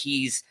just think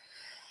he's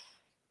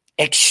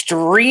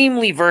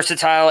extremely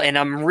versatile, and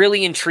I'm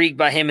really intrigued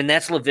by him, and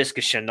that's Laviska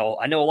Shenault.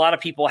 I know a lot of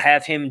people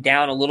have him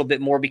down a little bit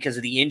more because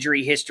of the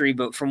injury history,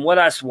 but from what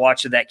I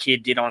watched of that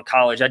kid did on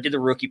college, I did the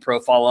rookie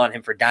profile on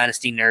him for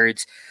Dynasty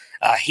Nerds.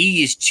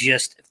 He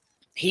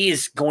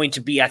is going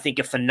to be, I think,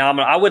 a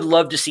phenomenal. I would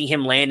love to see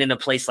him land in a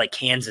place like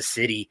Kansas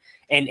City,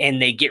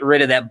 and they get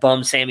rid of that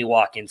bum Sammy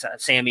Watkins.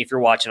 Sammy, if you're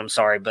watching, I'm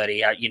sorry,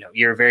 buddy.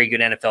 You're a very good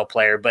NFL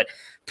player, but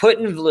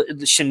putting the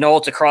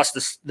Shenault across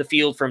the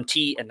field from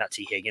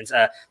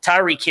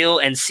Tyreek Hill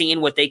and seeing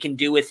what they can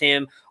do with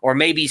him, or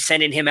maybe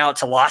sending him out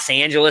to Los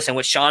Angeles and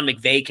what Sean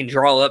McVay can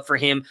draw up for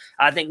him.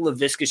 I think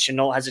Laviska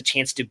Shenault has a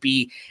chance to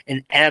be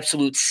an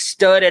absolute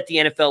stud at the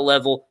NFL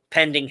level,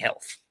 pending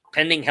health.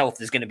 Pending health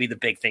is going to be the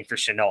big thing for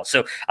Shenault.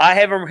 So I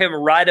have him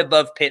right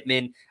above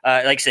Pittman.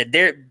 Like I said,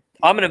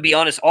 I'm going to be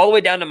honest, all the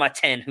way down to my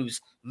 10,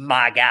 who's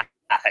my guy.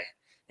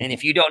 And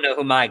if you don't know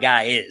who my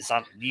guy is,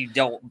 you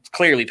don't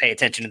clearly pay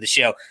attention to the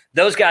show.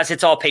 Those guys,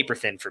 it's all paper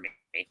thin for me.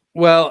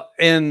 Well,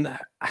 and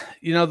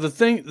you know,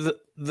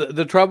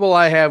 the trouble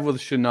I have with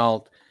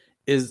Shenault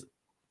is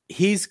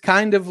he's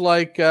kind of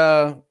like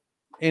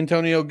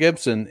Antonio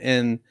Gibson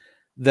in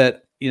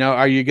that, you know,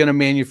 are you going to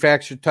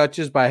manufacture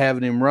touches by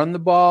having him run the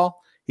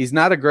ball? He's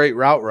not a great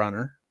route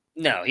runner.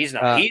 No, he's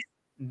not. He's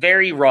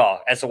very raw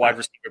as a wide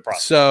receiver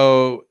prospect.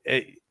 So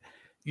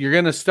you're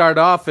going to start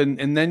off,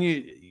 and then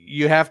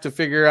you have to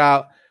figure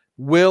out,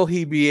 will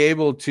he be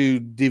able to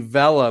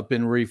develop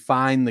and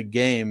refine the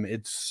game?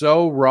 It's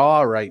so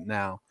raw right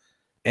now.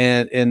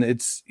 And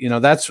it's, you know,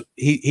 that's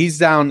he's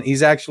down.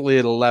 He's actually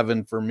at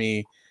 11 for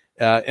me.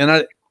 And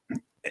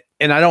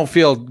I don't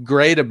feel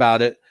great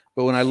about it.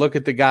 But when I look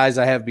at the guys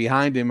I have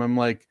behind him, I'm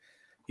like,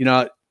 you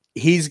know,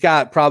 he's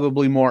got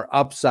probably more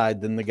upside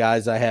than the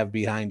guys I have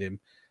behind him.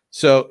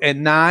 So at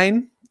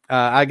 9,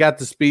 I got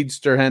the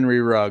speedster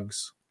Henry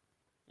Ruggs.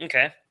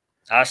 Okay.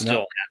 I still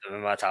have him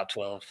in my top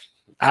 12.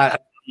 I'm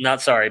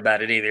not sorry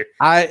about it either.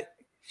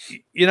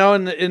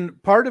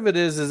 And part of it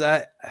is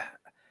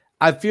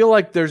I feel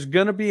like there's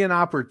going to be an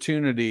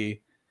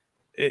opportunity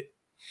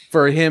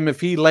for him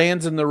if he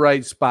lands in the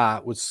right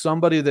spot with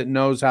somebody that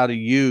knows how to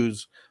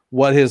use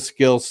what his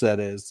skill set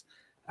is.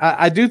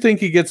 I do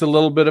think he gets a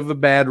little bit of a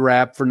bad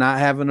rap for not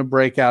having a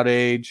breakout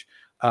age,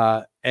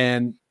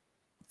 and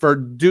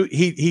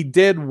he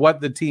did what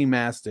the team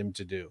asked him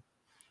to do.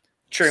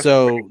 True.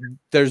 So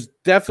there's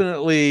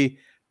definitely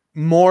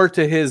more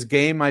to his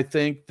game, I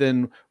think,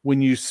 than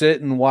when you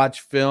sit and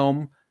watch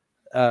film.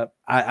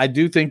 I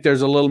do think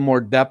there's a little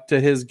more depth to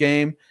his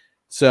game.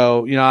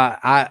 So, you know,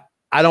 I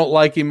don't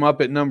like him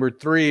up at number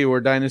 3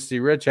 where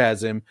Dynasty Rich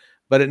has him,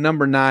 but at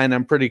number 9,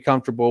 I'm pretty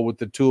comfortable with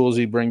the tools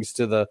he brings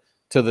to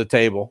the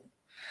table.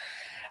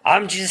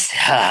 I'm just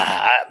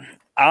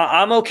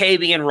I'm okay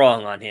being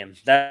wrong on him.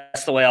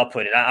 That's the way I'll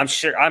put it. I'm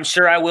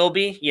sure I will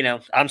be. You know,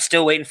 I'm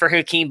still waiting for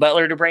Hakeem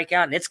Butler to break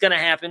out, and it's going to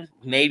happen.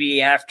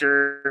 Maybe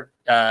after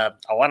I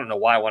don't know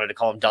why I wanted to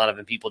call him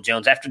Donovan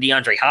Peoples-Jones, after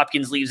DeAndre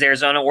Hopkins leaves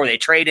Arizona or they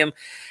trade him.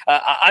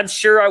 I'm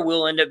sure I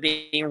will end up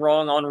being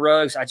wrong on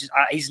Ruggs.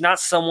 He's not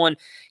someone.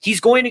 He's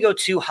going to go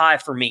too high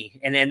for me,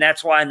 and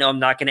that's why I know I'm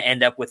not going to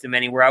end up with him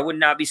anywhere. I would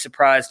not be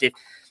surprised if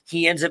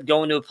he ends up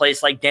going to a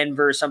place like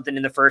Denver or something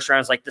in the first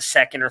round, like the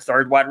 2nd or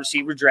 3rd wide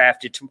receiver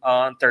drafted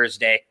on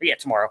Thursday.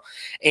 Tomorrow.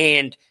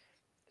 And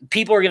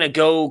people are going to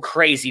go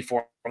crazy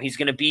for him. He's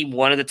going to be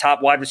one of the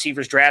top wide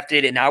receivers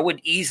drafted, and I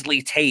would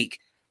easily take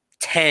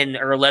 10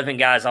 or 11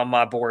 guys on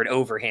my board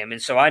over him.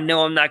 And so I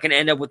know I'm not going to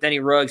end up with any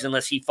Ruggs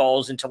unless he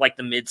falls into like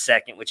the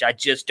mid-second, which I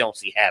just don't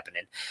see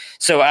happening.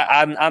 So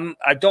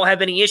I don't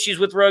have any issues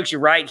with Ruggs.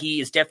 You're right. He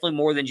is definitely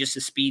more than just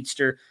a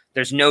speedster.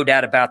 There's no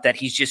doubt about that.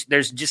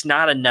 There's just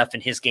not enough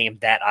in his game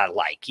that I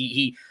like.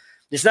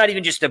 It's not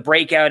even just a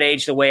breakout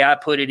age. The way I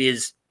put it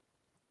is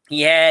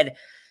he had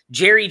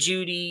Jerry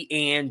Jeudy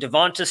and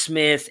Devonta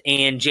Smith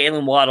and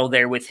Jalen Waddle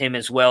there with him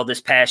as well this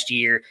past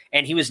year,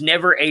 and he was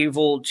never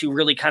able to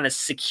really kind of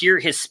secure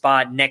his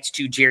spot next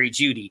to Jerry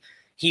Jeudy.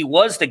 He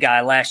was the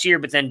guy last year,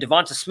 but then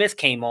Devonta Smith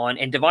came on,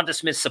 and Devonta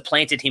Smith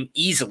supplanted him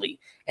easily.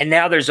 And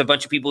now there's a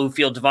bunch of people who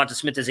feel Devonta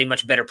Smith is a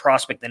much better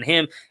prospect than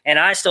him, and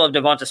I still have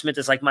Devonta Smith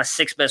as like my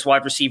 6th best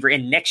wide receiver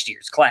in next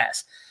year's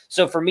class.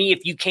 So for me,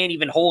 if you can't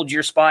even hold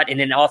your spot in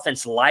an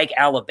offense like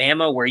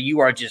Alabama, where you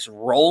are just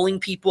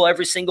rolling people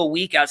every single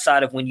week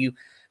outside of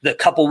the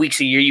couple weeks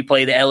a year you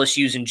play the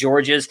LSUs and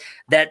Georgias,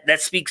 that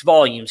speaks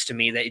volumes to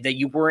me that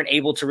you weren't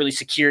able to really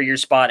secure your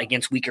spot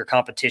against weaker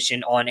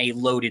competition on a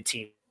loaded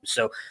team.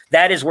 So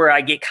that is where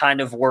I get kind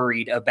of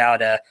worried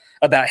about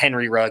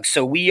Henry Ruggs.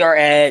 So we are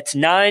at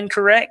 9,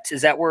 correct?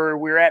 Is that where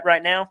we're at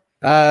right now?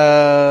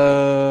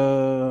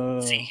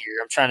 Let's see here.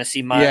 I'm trying to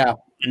see my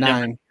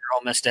 9. All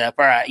messed up.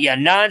 All right. Yeah,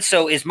 9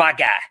 so is my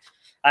guy,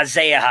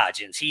 Isaiah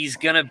Hodgins. He's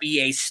going to be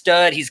a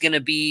stud. He's going to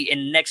be,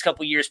 in the next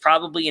couple of years,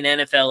 probably an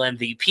NFL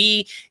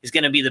MVP. He's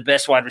going to be the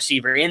best wide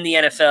receiver in the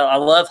NFL. I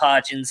love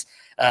Hodgins.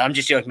 I'm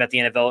just joking about the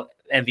NFL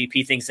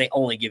MVP things. They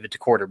only give it to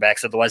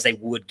quarterbacks. Otherwise, they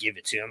would give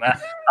it to him.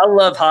 I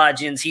love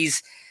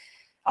Hodgins.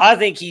 I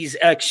think he's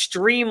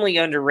extremely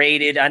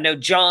underrated. I know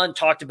John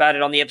talked about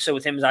it on the episode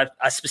with him.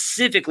 I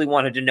specifically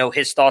wanted to know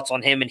his thoughts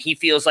on him, and he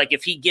feels like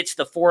if he gets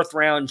the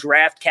 4th-round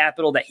draft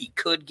capital that he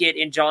could get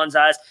in John's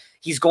eyes,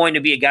 he's going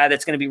to be a guy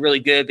that's going to be really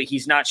good, but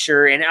he's not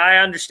sure, and I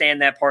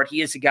understand that part.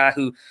 He is a guy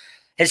who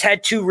has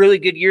had 2 really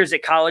good years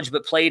at college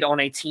but played on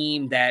a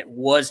team that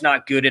was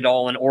not good at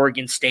all in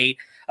Oregon State.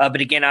 But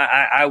again,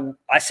 I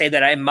say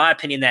that in my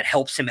opinion, that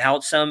helps him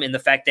out some in the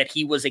fact that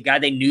he was a guy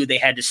they knew they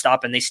had to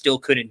stop and they still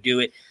couldn't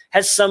do it.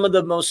 Has some of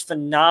the most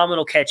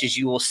phenomenal catches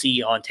you will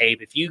see on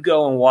tape. If you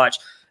go and watch,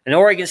 and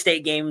Oregon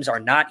State games are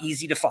not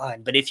easy to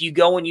find, but if you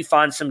go and you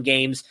find some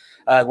games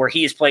where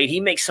he has played,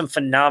 he makes some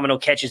phenomenal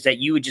catches that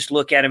you would just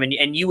look at him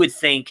and you would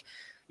think,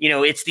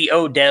 it's the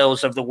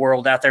Odells of the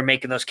world out there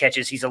making those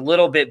catches. He's a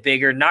little bit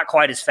bigger, not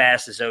quite as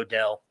fast as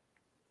Odell.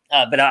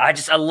 But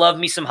I love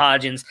me some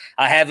Hodgins.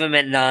 I have him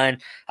at 9.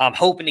 I'm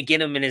hoping to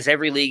get him in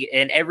every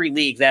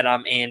league that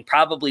I'm in.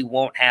 Probably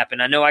won't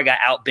happen. I know I got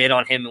outbid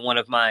on him in one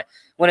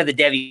of the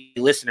Devi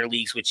listener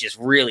leagues, which just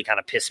really kind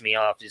of pissed me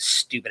off. Just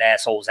stupid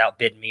assholes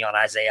outbidding me on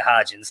Isaiah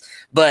Hodgins.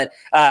 But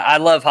I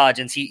love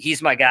Hodgins.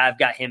 He's my guy. I've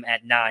got him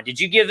at 9. Did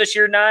you give us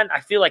your 9? I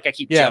feel like I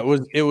keep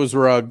jumping. It was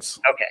Ruggs.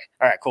 Okay.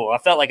 All right, cool. I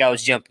felt like I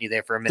was jumping you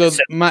there for a minute.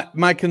 So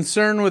my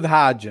concern with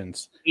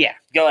Hodgins. Yeah,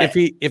 go ahead.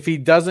 If he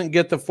doesn't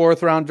get the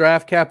 4th-round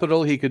draft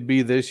capital, he could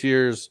be this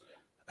year's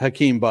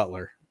Hakeem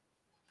Butler.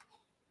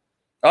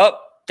 Oh,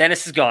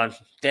 Dennis is gone.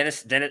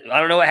 Dennis, I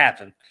don't know what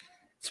happened.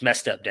 It's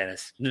messed up,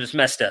 Dennis. It's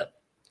messed up.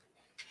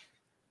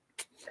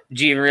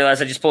 Did you even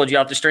realize I just pulled you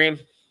off the stream?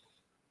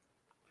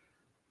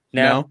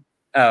 No?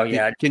 Oh,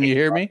 yeah. Can you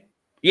hear me?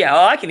 Yeah,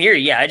 I can hear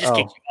you. Yeah, I just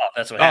kicked you off.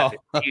 That's what happened.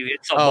 You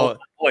saw both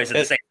boys at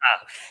the same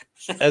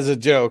time. As a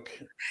joke.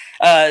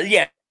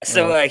 Yeah.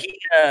 So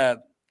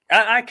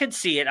I could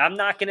see it. I'm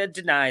not going to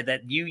deny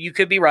that you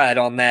could be right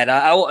on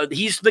that.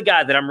 He's the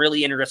guy that I'm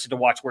really interested to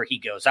watch where he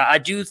goes. I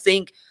do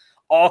think,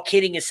 all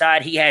kidding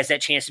aside, he has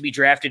that chance to be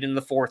drafted in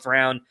the 4th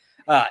round.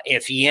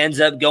 If he ends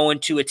up going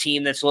to a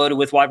team that's loaded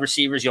with wide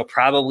receivers, you'll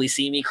probably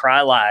see me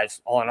cry live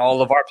on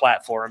all of our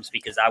platforms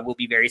because I will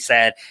be very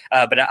sad.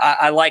 But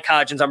I like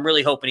Hodgins. I'm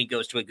really hoping he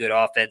goes to a good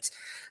offense.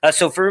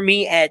 So for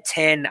me at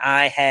 10,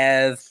 I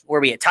have – where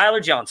are we at? Tyler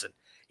Johnson.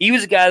 He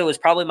was a guy that was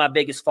probably my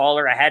biggest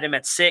faller. I had him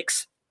at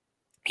 6.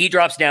 He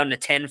drops down to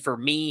 10 for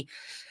me.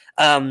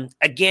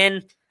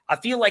 Again, I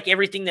feel like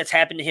everything that's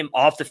happened to him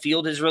off the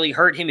field has really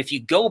hurt him. If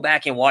you go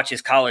back and watch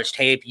his college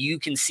tape, you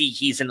can see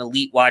he's an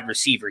elite wide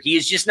receiver. He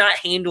has just not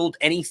handled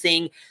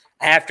anything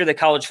after the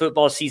college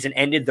football season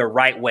ended the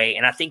right way.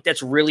 And I think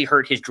that's really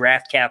hurt his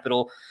draft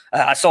capital.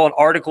 I saw an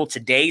article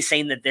today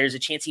saying that there's a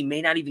chance he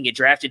may not even get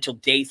drafted till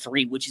day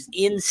 3, which is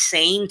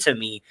insane to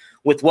me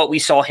with what we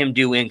saw him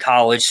do in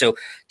college. So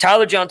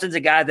Tyler Johnson's a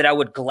guy that I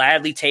would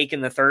gladly take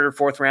in the 3rd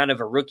or 4th round of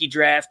a rookie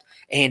draft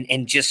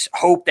and just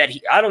hope that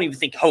I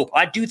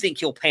do think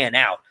he'll pan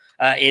out.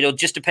 It'll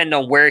just depend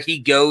on where he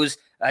goes.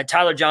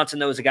 Tyler Johnson,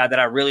 though, is a guy that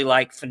I really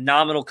like.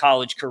 Phenomenal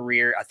college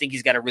career. I think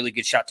he's got a really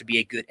good shot to be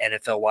a good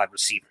NFL wide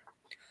receiver.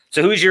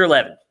 So who's your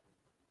 11?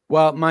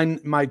 Well,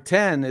 my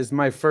 10 is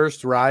my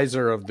first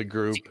riser of the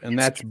group, and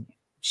that's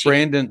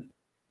Brandon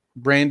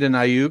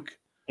Ayuk.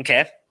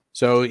 Okay.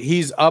 So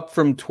he's up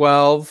from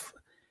 12,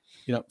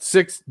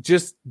 6,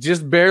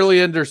 just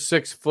barely under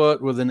 6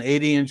 foot with an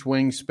 80-inch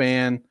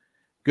wingspan,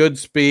 good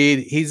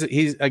speed.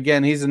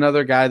 He's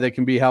another guy that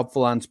can be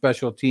helpful on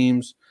special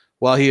teams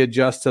while he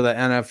adjusts to the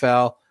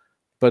NFL.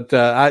 But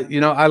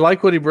I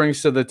like what he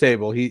brings to the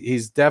table.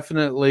 He's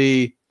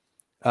definitely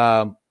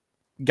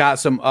got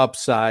some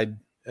upside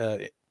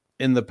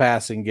in the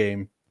passing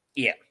game.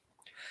 Yeah.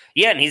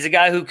 Yeah, and he's a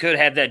guy who could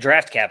have that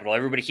draft capital.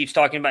 Everybody keeps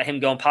talking about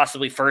him going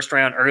possibly first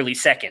round, early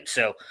second.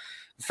 So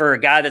for a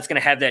guy that's going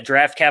to have that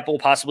draft capital,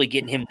 possibly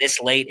getting him this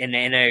late in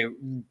a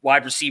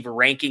wide receiver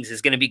rankings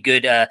is going to be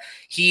good.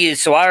 He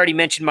is. So I already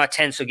mentioned my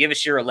 10, so give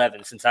us your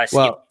 11 since I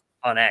skipped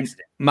on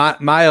accident.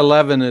 My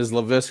 11 is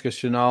Laviska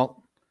Shenault.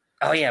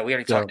 Oh, yeah, we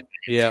already talked about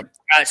him. Yeah.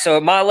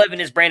 So my 11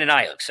 is Brandon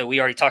Ayuk. So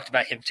we already talked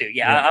about him too.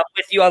 Yeah, I'm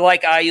with you. I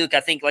like Ayuk. I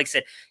think, like I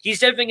said, he's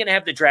definitely going to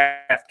have the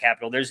draft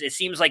capital. It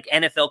seems like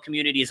NFL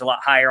community is a lot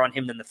higher on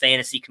him than the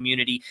fantasy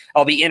community.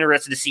 I'll be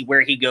interested to see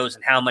where he goes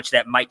and how much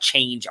that might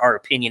change our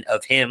opinion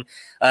of him.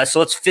 So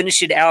let's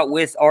finish it out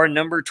with our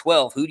number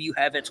 12. Who do you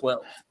have at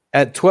 12?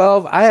 At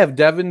 12, I have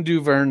Devin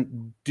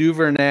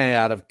Duvernay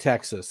out of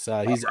Texas.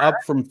 He's up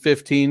from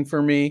 15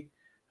 for me.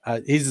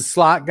 He's a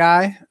slot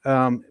guy,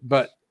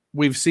 but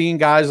we've seen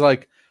guys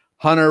like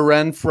Hunter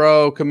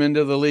Renfrow come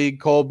into the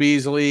league, Cole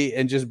Beasley,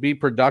 and just be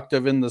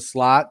productive in the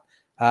slot.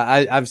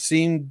 I've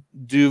seen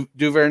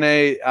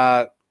Duvernay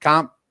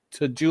comp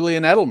to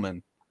Julian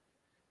Edelman.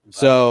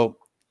 So,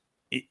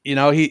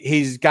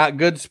 he's got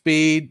good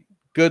speed,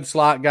 good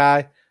slot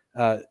guy.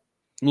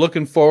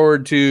 Looking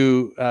forward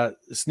to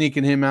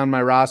sneaking him on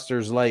my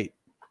rosters late.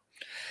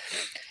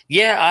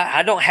 Yeah,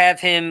 I don't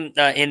have him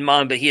in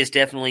mind, but he is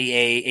definitely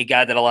a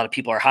guy that a lot of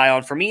people are high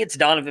on. For me, it's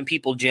Donovan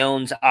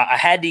Peoples-Jones. I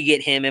had to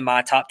get him in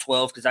my top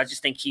 12 because I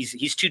just think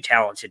he's too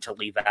talented to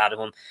leave out of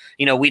him.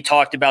 We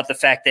talked about the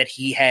fact that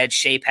he had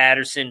Shea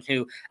Patterson,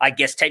 who I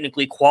guess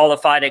technically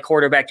qualified at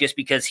quarterback just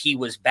because he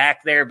was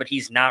back there, but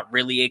he's not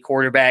really a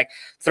quarterback.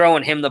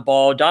 Throwing him the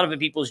ball. Donovan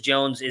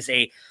Peoples-Jones is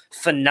a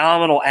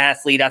phenomenal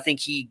athlete. I think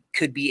he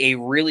could be a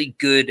really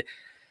good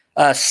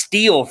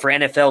steal for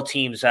NFL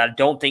teams. I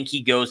don't think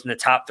he goes in the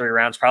top 3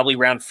 rounds, probably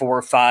round 4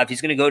 or 5.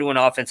 He's going to go to an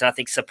offense and I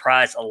think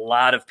surprise a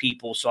lot of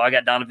people. So I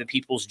got Donovan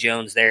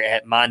Peoples-Jones there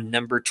at my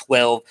number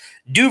 12.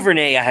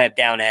 Duvernay I have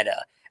down at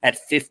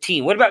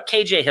 15. What about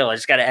KJ Hill? I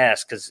just got to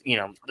ask because,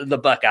 the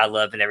Buck I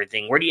love and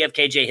everything. Where do you have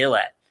KJ Hill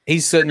at?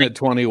 He's sitting at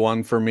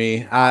 21 for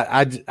me.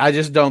 I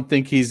just don't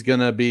think he's going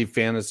to be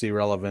fantasy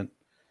relevant.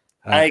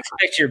 I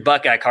expect your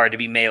Buckeye card to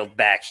be mailed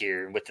back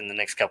here within the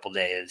next couple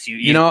days.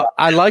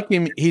 I like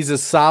him. He's a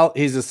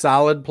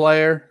solid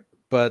player,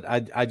 but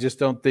I just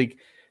don't think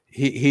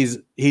he's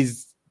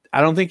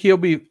I don't think he'll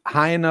be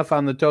high enough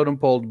on the totem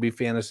pole to be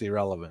fantasy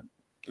relevant.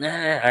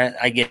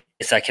 I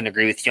guess I can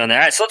agree with you on that.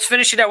 All right, so let's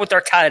finish it out with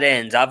our tight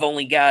ends. I've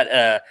only got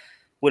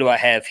what do I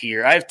have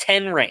here? I have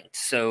 10 ranked.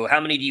 So how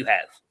many do you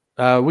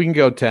have? We can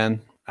go 10.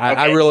 Okay.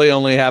 I really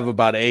only have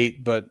about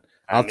 8, but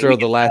I'll throw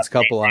the last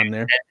couple on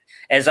there.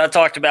 As I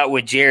talked about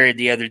with Jared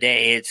the other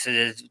day, it's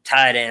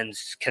tight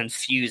ends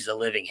confuse the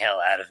living hell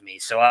out of me.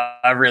 So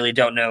I really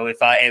don't know if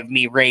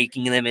me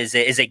ranking them is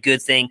a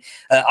good thing.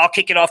 I'll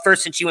kick it off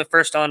first since you went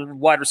first on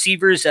wide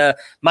receivers.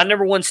 My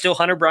number 1 still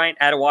Hunter Bryant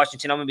out of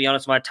Washington. I'm going to be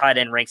honest, my tight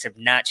end ranks have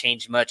not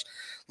changed much.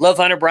 Love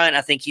Hunter Bryant.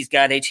 I think he's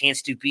got a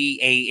chance to be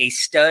a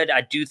stud.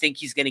 I do think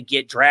he's going to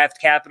get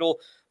draft capital,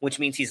 which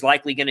means he's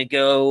likely going to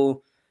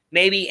go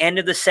maybe end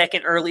of the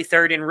second, early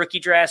third in rookie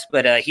drafts,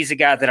 but he's a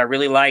guy that I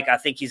really like. I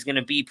think he's going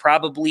to be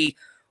probably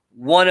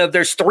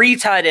there's 3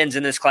 tight ends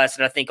in this class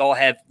that I think all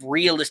have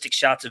realistic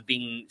shots of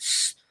being,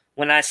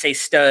 when I say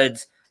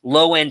studs,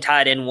 low-end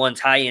tight end 1s,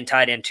 high-end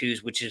tight end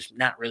 2s, which is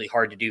not really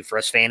hard to do for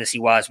us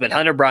fantasy-wise, but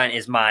Hunter Bryant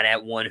is mine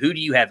at 1. Who do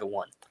you have at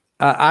 1?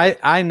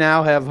 I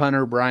now have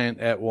Hunter Bryant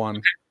at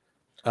 1.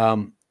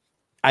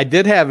 I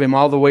did have him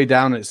all the way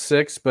down at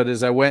 6, but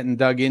as I went and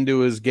dug into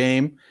his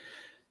game,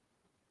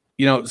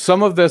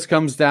 some of this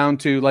comes down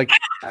to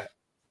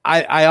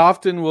I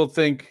often will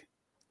think,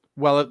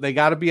 well, they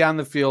got to be on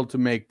the field to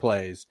make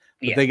plays,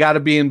 but they got to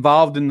be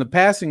involved in the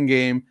passing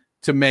game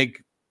to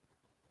make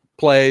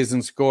plays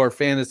and score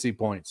fantasy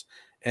points.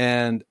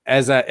 And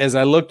as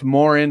I looked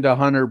more into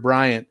Hunter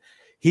Bryant,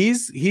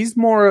 he's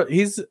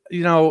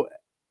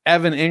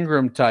Evan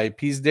Ingram type.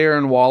 He's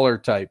Darren Waller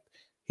type.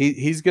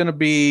 He's going to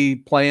be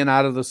playing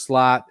out of the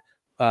slot,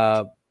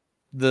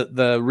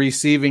 the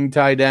receiving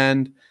tight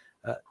end.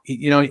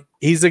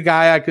 He's a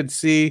guy I could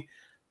see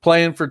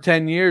playing for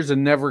 10 years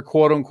and never,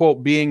 quote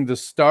unquote, being the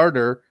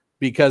starter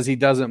because he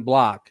doesn't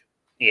block.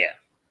 Yeah.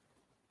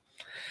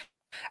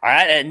 All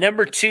right. At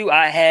number 2,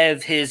 I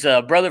have his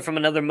brother from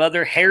another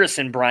mother,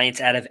 Harrison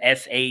Bryant, out of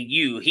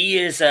FAU. He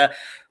is,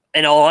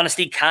 in all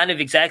honesty, kind of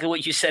exactly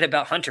what you said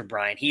about Hunter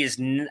Bryant. He's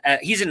an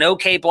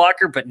okay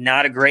blocker, but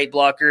not a great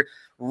blocker.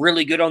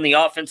 Really good on the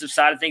offensive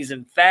side of things.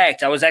 In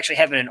fact, I was actually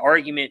having an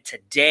argument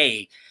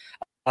today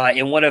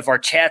in one of our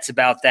chats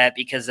about that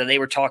because they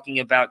were talking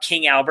about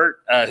King Albert,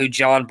 who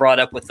John brought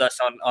up with us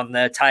on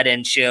the tight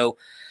end show,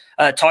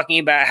 talking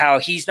about how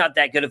he's not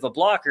that good of a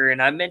blocker.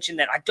 And I mentioned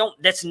that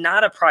that's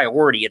not a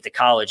priority at the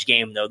college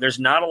game, though. There's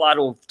not a lot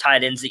of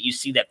tight ends that you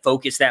see that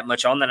focus that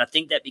much on that. I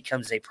think that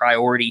becomes a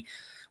priority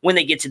when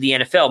they get to the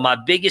NFL. My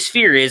biggest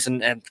fear is,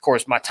 and of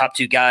course, my top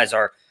 2 guys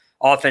are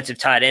offensive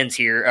tight ends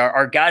here,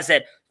 are guys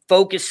that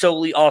focus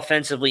solely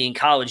offensively in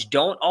college,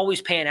 don't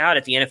always pan out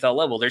at the NFL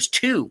level. There's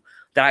 2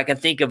 that I can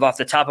think of off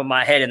the top of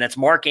my head, and that's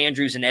Mark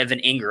Andrews and Evan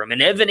Ingram.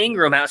 And Evan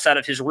Ingram, outside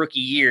of his rookie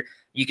year,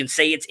 you can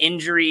say it's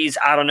injuries.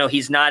 I don't know.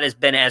 He's not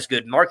been as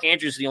good. Mark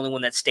Andrews is the only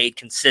one that stayed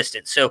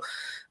consistent. So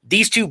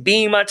these two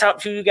being my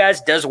top two guys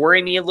does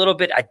worry me a little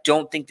bit. I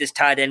don't think this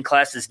tight end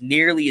class is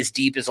nearly as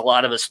deep as a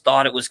lot of us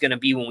thought it was going to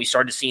be when we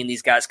started seeing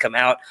these guys come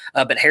out.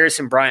 But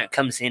Harrison Bryant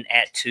comes in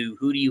at 2.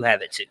 Who do you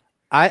have it to?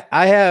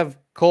 I have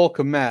Cole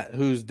Kmet,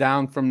 who's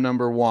down from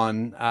number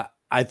 1.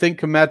 I think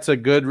Kmet's a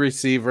good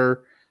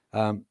receiver,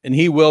 and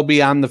he will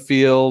be on the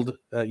field.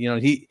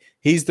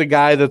 He's the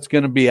guy that's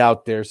going to be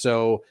out there.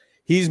 So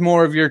he's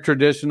more of your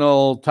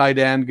traditional tight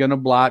end, going to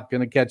block,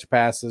 going to catch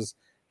passes.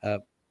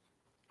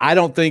 I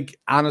don't think,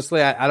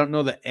 honestly, I don't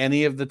know that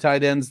any of the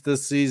tight ends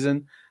this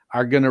season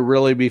are going to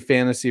really be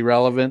fantasy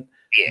relevant.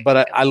 Yeah.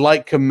 But I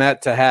like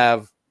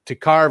Kmet to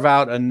carve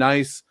out a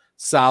nice,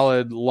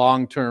 solid,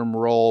 long-term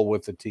role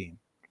with the team.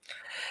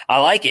 I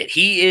like it.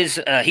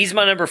 He's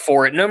my number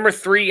 4. At number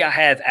 3, I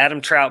have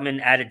Adam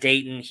Troutman out of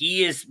Dayton.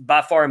 He is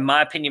by far, in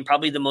my opinion,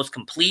 probably the most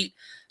complete.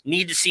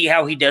 Need to see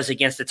how he does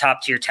against the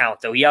top-tier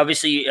talent, though. He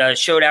obviously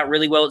showed out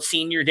really well at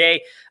senior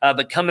day,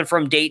 but coming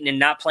from Dayton and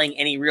not playing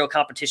any real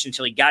competition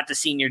until he got to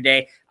senior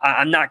day,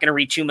 I'm not going to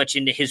read too much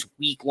into his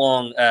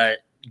week-long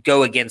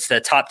go against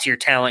the top-tier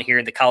talent here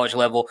at the college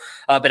level.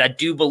 But I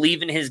do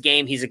believe in his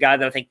game. He's a guy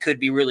that I think could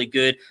be really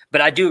good.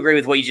 But I do agree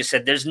with what you just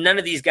said. There's none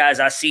of these guys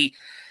I see.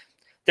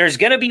 There's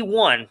going to be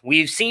one.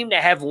 We've seemed to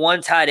have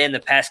one tight end the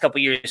past couple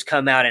of years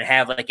come out and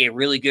have like a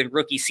really good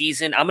rookie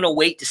season. I'm going to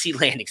wait to see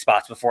landing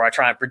spots before I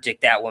try and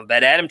predict that one.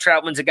 But Adam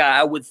Troutman's a guy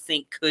I would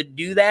think could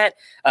do that.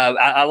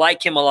 I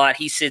like him a lot.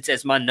 He sits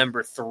as my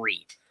number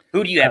 3.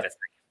 Who do you have at 3?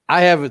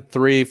 I have it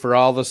 3 for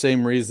all the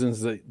same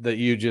reasons that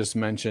you just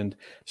mentioned.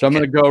 So I'm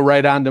going to go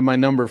right on to my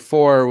number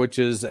 4, which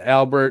is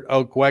Albert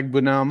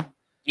Okwuegbunam.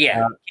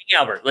 Yeah, King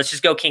Albert. Let's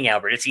just go King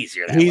Albert. It's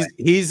easier that way.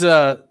 He's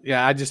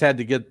I just had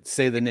to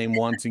say the name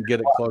once and get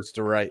it close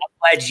to right.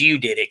 I'm glad you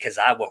did it because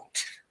I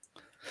won't.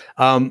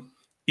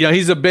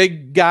 He's a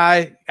big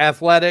guy,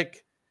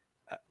 athletic.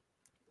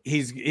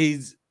 He's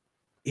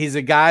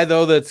a guy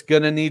though that's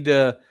going to need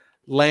to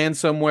land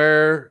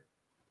somewhere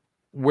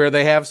where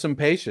they have some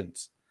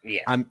patience.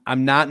 Yeah.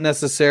 I'm not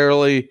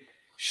necessarily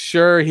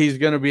sure he's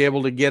going to be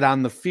able to get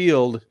on the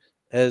field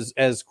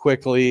as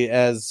quickly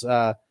as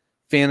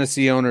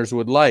fantasy owners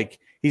would like.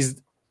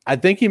 I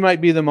think he might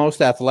be the most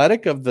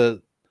athletic of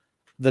the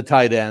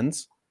tight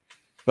ends,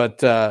 but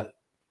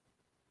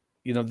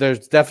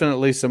there's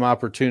definitely some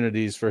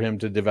opportunities for him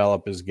to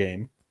develop his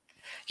game.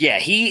 Yeah,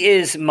 he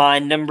is my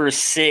number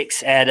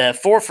 6. At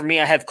 4 for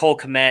me, I have Cole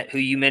Kmet, who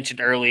you mentioned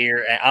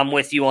earlier. I'm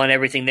with you on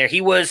everything there.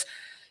 He's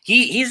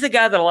the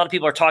guy that a lot of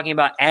people are talking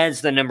about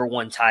as the number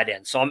 1 tight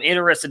end. So I'm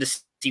interested to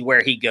see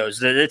where he goes.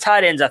 The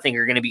tight ends, I think,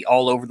 are going to be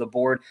all over the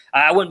board.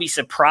 I wouldn't be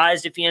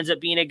surprised if he ends up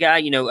being a guy.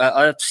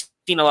 I've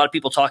seen a lot of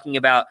people talking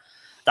about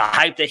the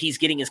hype that he's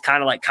getting is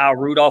kind of like Kyle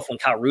Rudolph when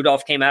Kyle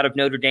Rudolph came out of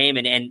Notre Dame,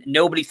 and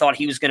nobody thought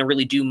he was going to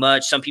really do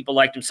much. Some people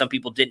liked him. Some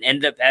people didn't.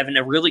 End up having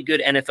a really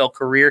good NFL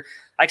career.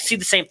 I can see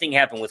the same thing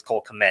happen with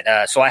Cole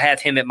Kmet. So I have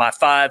him at my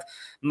 5.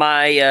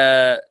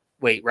 My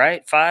wait,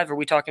 right? 5? Are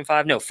we talking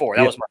 5? No, 4.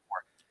 That was my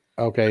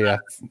 4. Okay, yeah,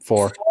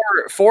 4.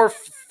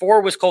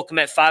 4 was Cole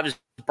Kmet. 5 is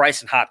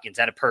Bryson Hopkins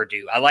out of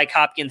Purdue. I like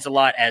Hopkins a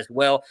lot as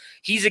well.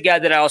 He's a guy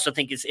that I also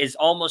think is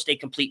almost a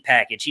complete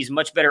package. He's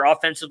much better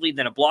offensively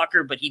than a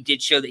blocker, but he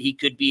did show that he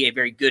could be a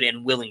very good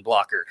and willing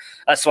blocker.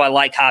 So I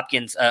like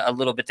Hopkins a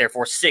little bit there.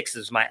 For 6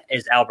 is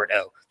Albert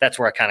O. That's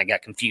where I kind of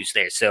got confused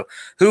there. So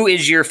who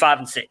is your 5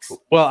 and 6?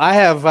 Well, I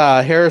have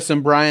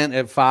Harrison Bryant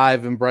at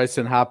 5 and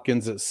Bryson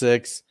Hopkins at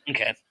 6.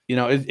 Okay.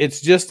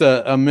 It's just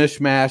a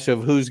mishmash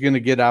of who's going to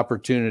get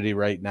opportunity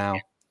right now.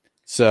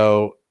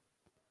 So,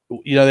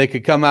 they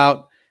could come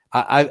out.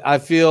 I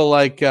feel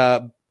like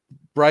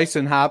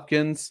Bryson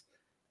Hopkins,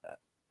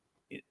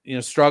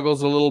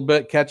 struggles a little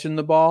bit catching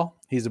the ball.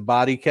 He's a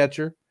body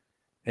catcher,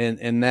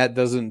 and that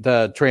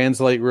doesn't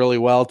translate really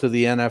well to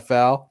the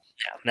NFL.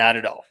 Yeah, not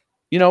at all.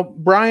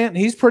 Bryant,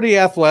 he's pretty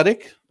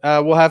athletic.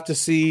 We'll have to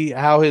see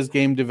how his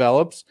game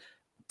develops.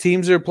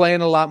 Teams are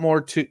playing a lot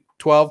more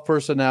 12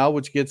 personnel,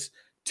 which gets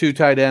 2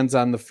 tight ends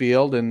on the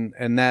field,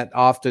 and that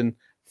often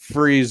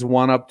frees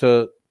one up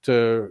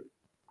to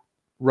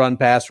run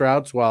pass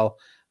routes while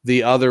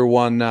the other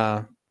one,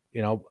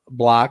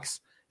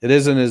 blocks. It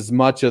isn't as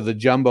much of the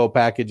jumbo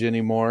package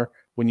anymore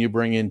when you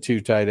bring in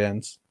 2 tight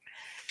ends.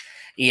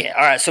 Yeah.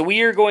 All right. So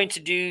we are going to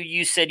do,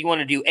 you said you want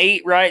to do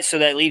 8, right? So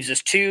that leaves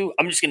us 2.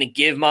 I'm just going to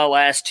give my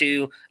last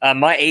 2.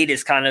 My 8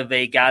 is kind of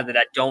a guy that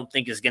I don't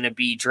think is going to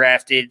be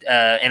drafted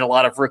in a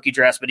lot of rookie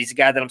drafts, but he's a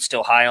guy that I'm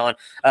still high on.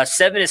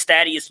 7 is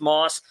Thaddeus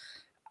Moss.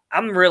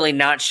 I'm really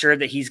not sure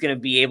that he's going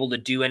to be able to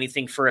do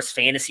anything for us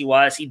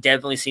fantasy-wise. He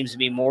definitely seems to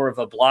be more of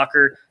a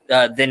blocker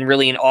than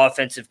really an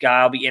offensive guy.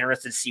 I'll be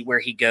interested to see where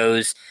he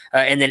goes.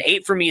 And then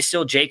 8 for me is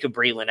still Jacob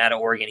Breland out of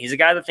Oregon. He's a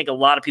guy that I think a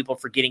lot of people are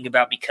forgetting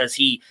about because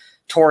he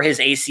tore his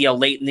ACL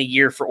late in the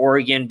year for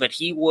Oregon, but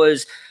he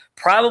was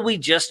probably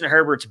Justin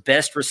Herbert's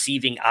best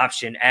receiving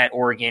option at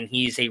Oregon.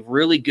 He's a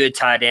really good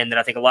tight end that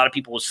I think a lot of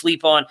people will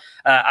sleep on.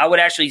 I would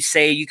actually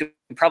say you could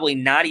probably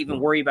not even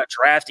worry about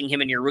drafting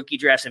him in your rookie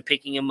drafts and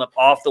picking him up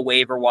off the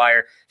waiver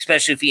wire,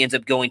 especially if he ends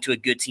up going to a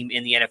good team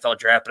in the NFL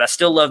draft. But I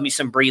still love me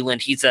some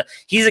Breeland. He's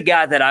a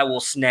guy that I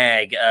will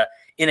snag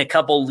in a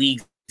couple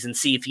leagues and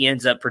see if he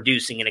ends up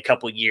producing in a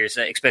couple years,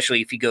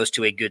 especially if he goes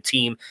to a good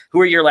team. Who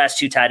are your last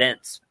two tight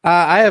ends?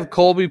 I have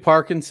Colby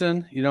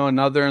Parkinson,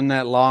 another in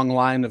that long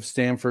line of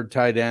Stanford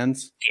tight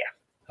ends.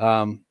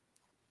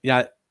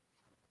 Yeah.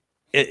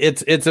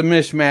 It's a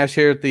mishmash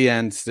here at the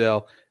end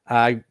still.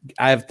 I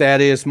have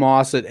Thaddeus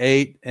Moss at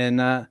 8,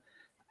 and I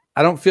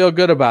don't feel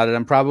good about it.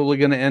 I'm probably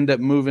going to end up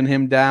moving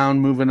him down,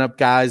 moving up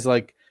guys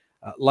like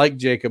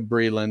Jacob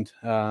Breeland,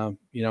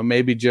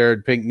 maybe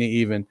Jared Pinkney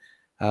even.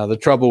 The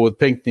trouble with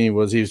Pinkney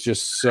was he was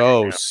just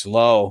so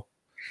slow.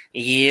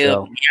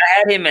 Yeah, I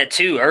had him at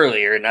 2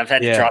 earlier, and I've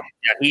had to drop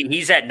him down.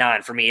 He's at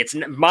 9 for me. It's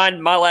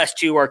mine. My last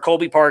 2 are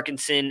Colby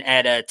Parkinson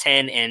at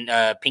 10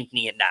 and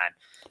Pinkney at 9.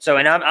 So,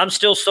 and I'm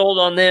still sold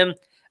on them,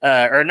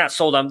 or not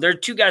sold on. There are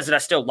 2 guys that I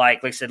still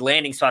like. Like I said,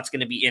 landing spot's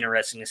going to be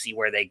interesting to see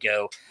where they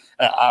go.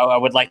 I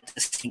would like to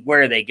see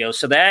where they go.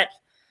 So that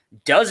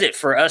does it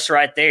for us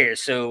right there.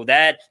 So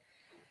that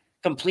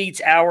completes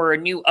our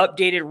new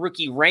updated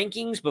rookie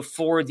rankings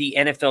before the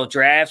NFL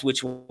draft,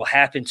 which will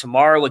happen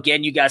tomorrow.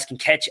 Again, you guys can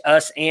catch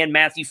us and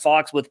Matthew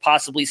Fox with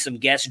possibly some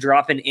guests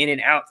dropping in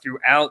and out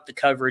throughout the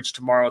coverage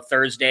tomorrow,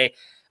 Thursday.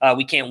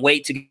 We can't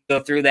wait to go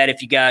through that.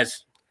 If you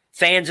guys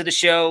fans of the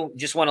show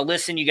just want to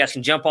listen, you guys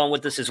can jump on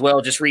with us as well.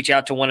 Just reach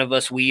out to one of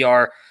us. We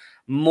are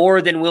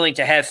more than willing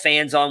to have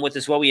fans on with us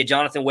as well. We had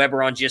Jonathan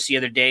Weber on just the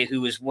other day,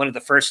 who was one of the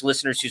first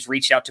listeners who's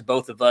reached out to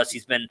both of us.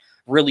 He's been a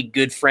really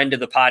good friend of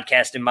the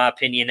podcast, in my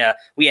opinion.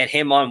 We had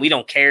him on. We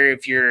don't care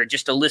if you're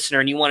just a listener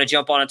and you want to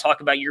jump on and talk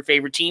about your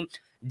favorite team.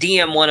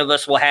 DM one of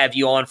us will have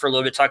you on for a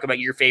little bit, talk about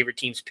your favorite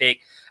team's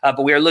pick.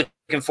 But we are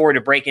looking forward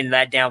to breaking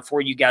that down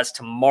for you guys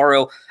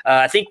tomorrow.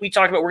 I think we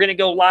talked about we're going to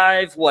go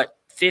live,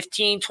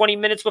 15, 20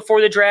 minutes before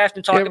the draft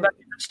and talk about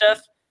different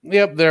stuff?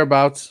 Yep,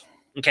 thereabouts.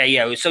 Okay,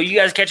 yeah. So you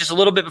guys catch us a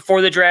little bit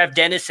before the draft.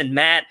 Dennis and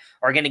Matt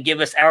are going to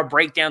give us our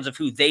breakdowns of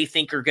who they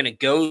think are going to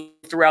go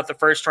throughout the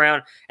first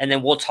round, and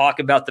then we'll talk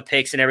about the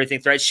picks and everything.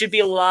 It should be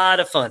a lot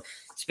of fun,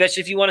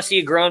 especially if you want to see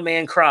a grown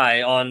man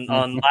cry on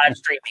live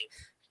streaming.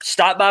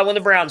 Stop by when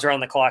the Browns are on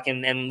the clock,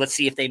 and let's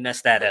see if they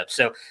mess that up.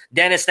 So,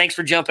 Dennis, thanks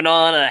for jumping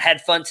on.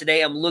 Had fun today.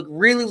 I'm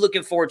really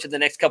looking forward to the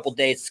next couple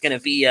days. It's going to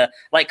be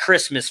like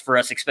Christmas for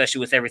us, especially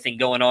with everything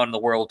going on in the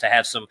world, to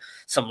have some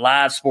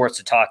live sports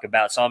to talk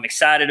about. So I'm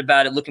excited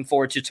about it. Looking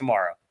forward to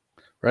tomorrow.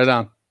 Right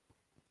on.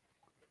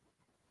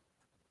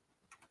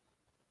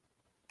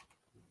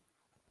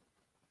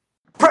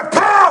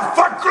 Prepare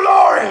for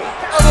glory!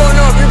 I want to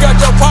know if you got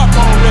your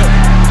popcorn ready.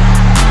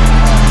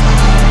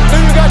 Do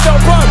you got your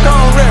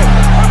popcorn ready?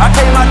 I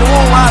came out the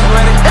womb, I was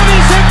ready. And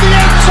he's hit the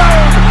end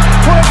zone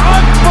for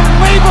an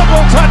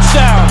unbelievable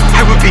touchdown.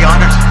 I would be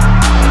honored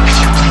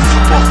if you played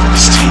football for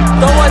this team.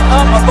 Throw it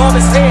up above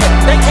his head.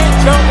 They can't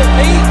jump at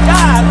me.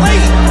 Golly.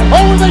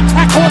 Oh, they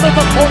tackle him at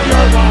the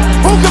 40-yard line.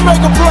 Who can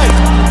make a play?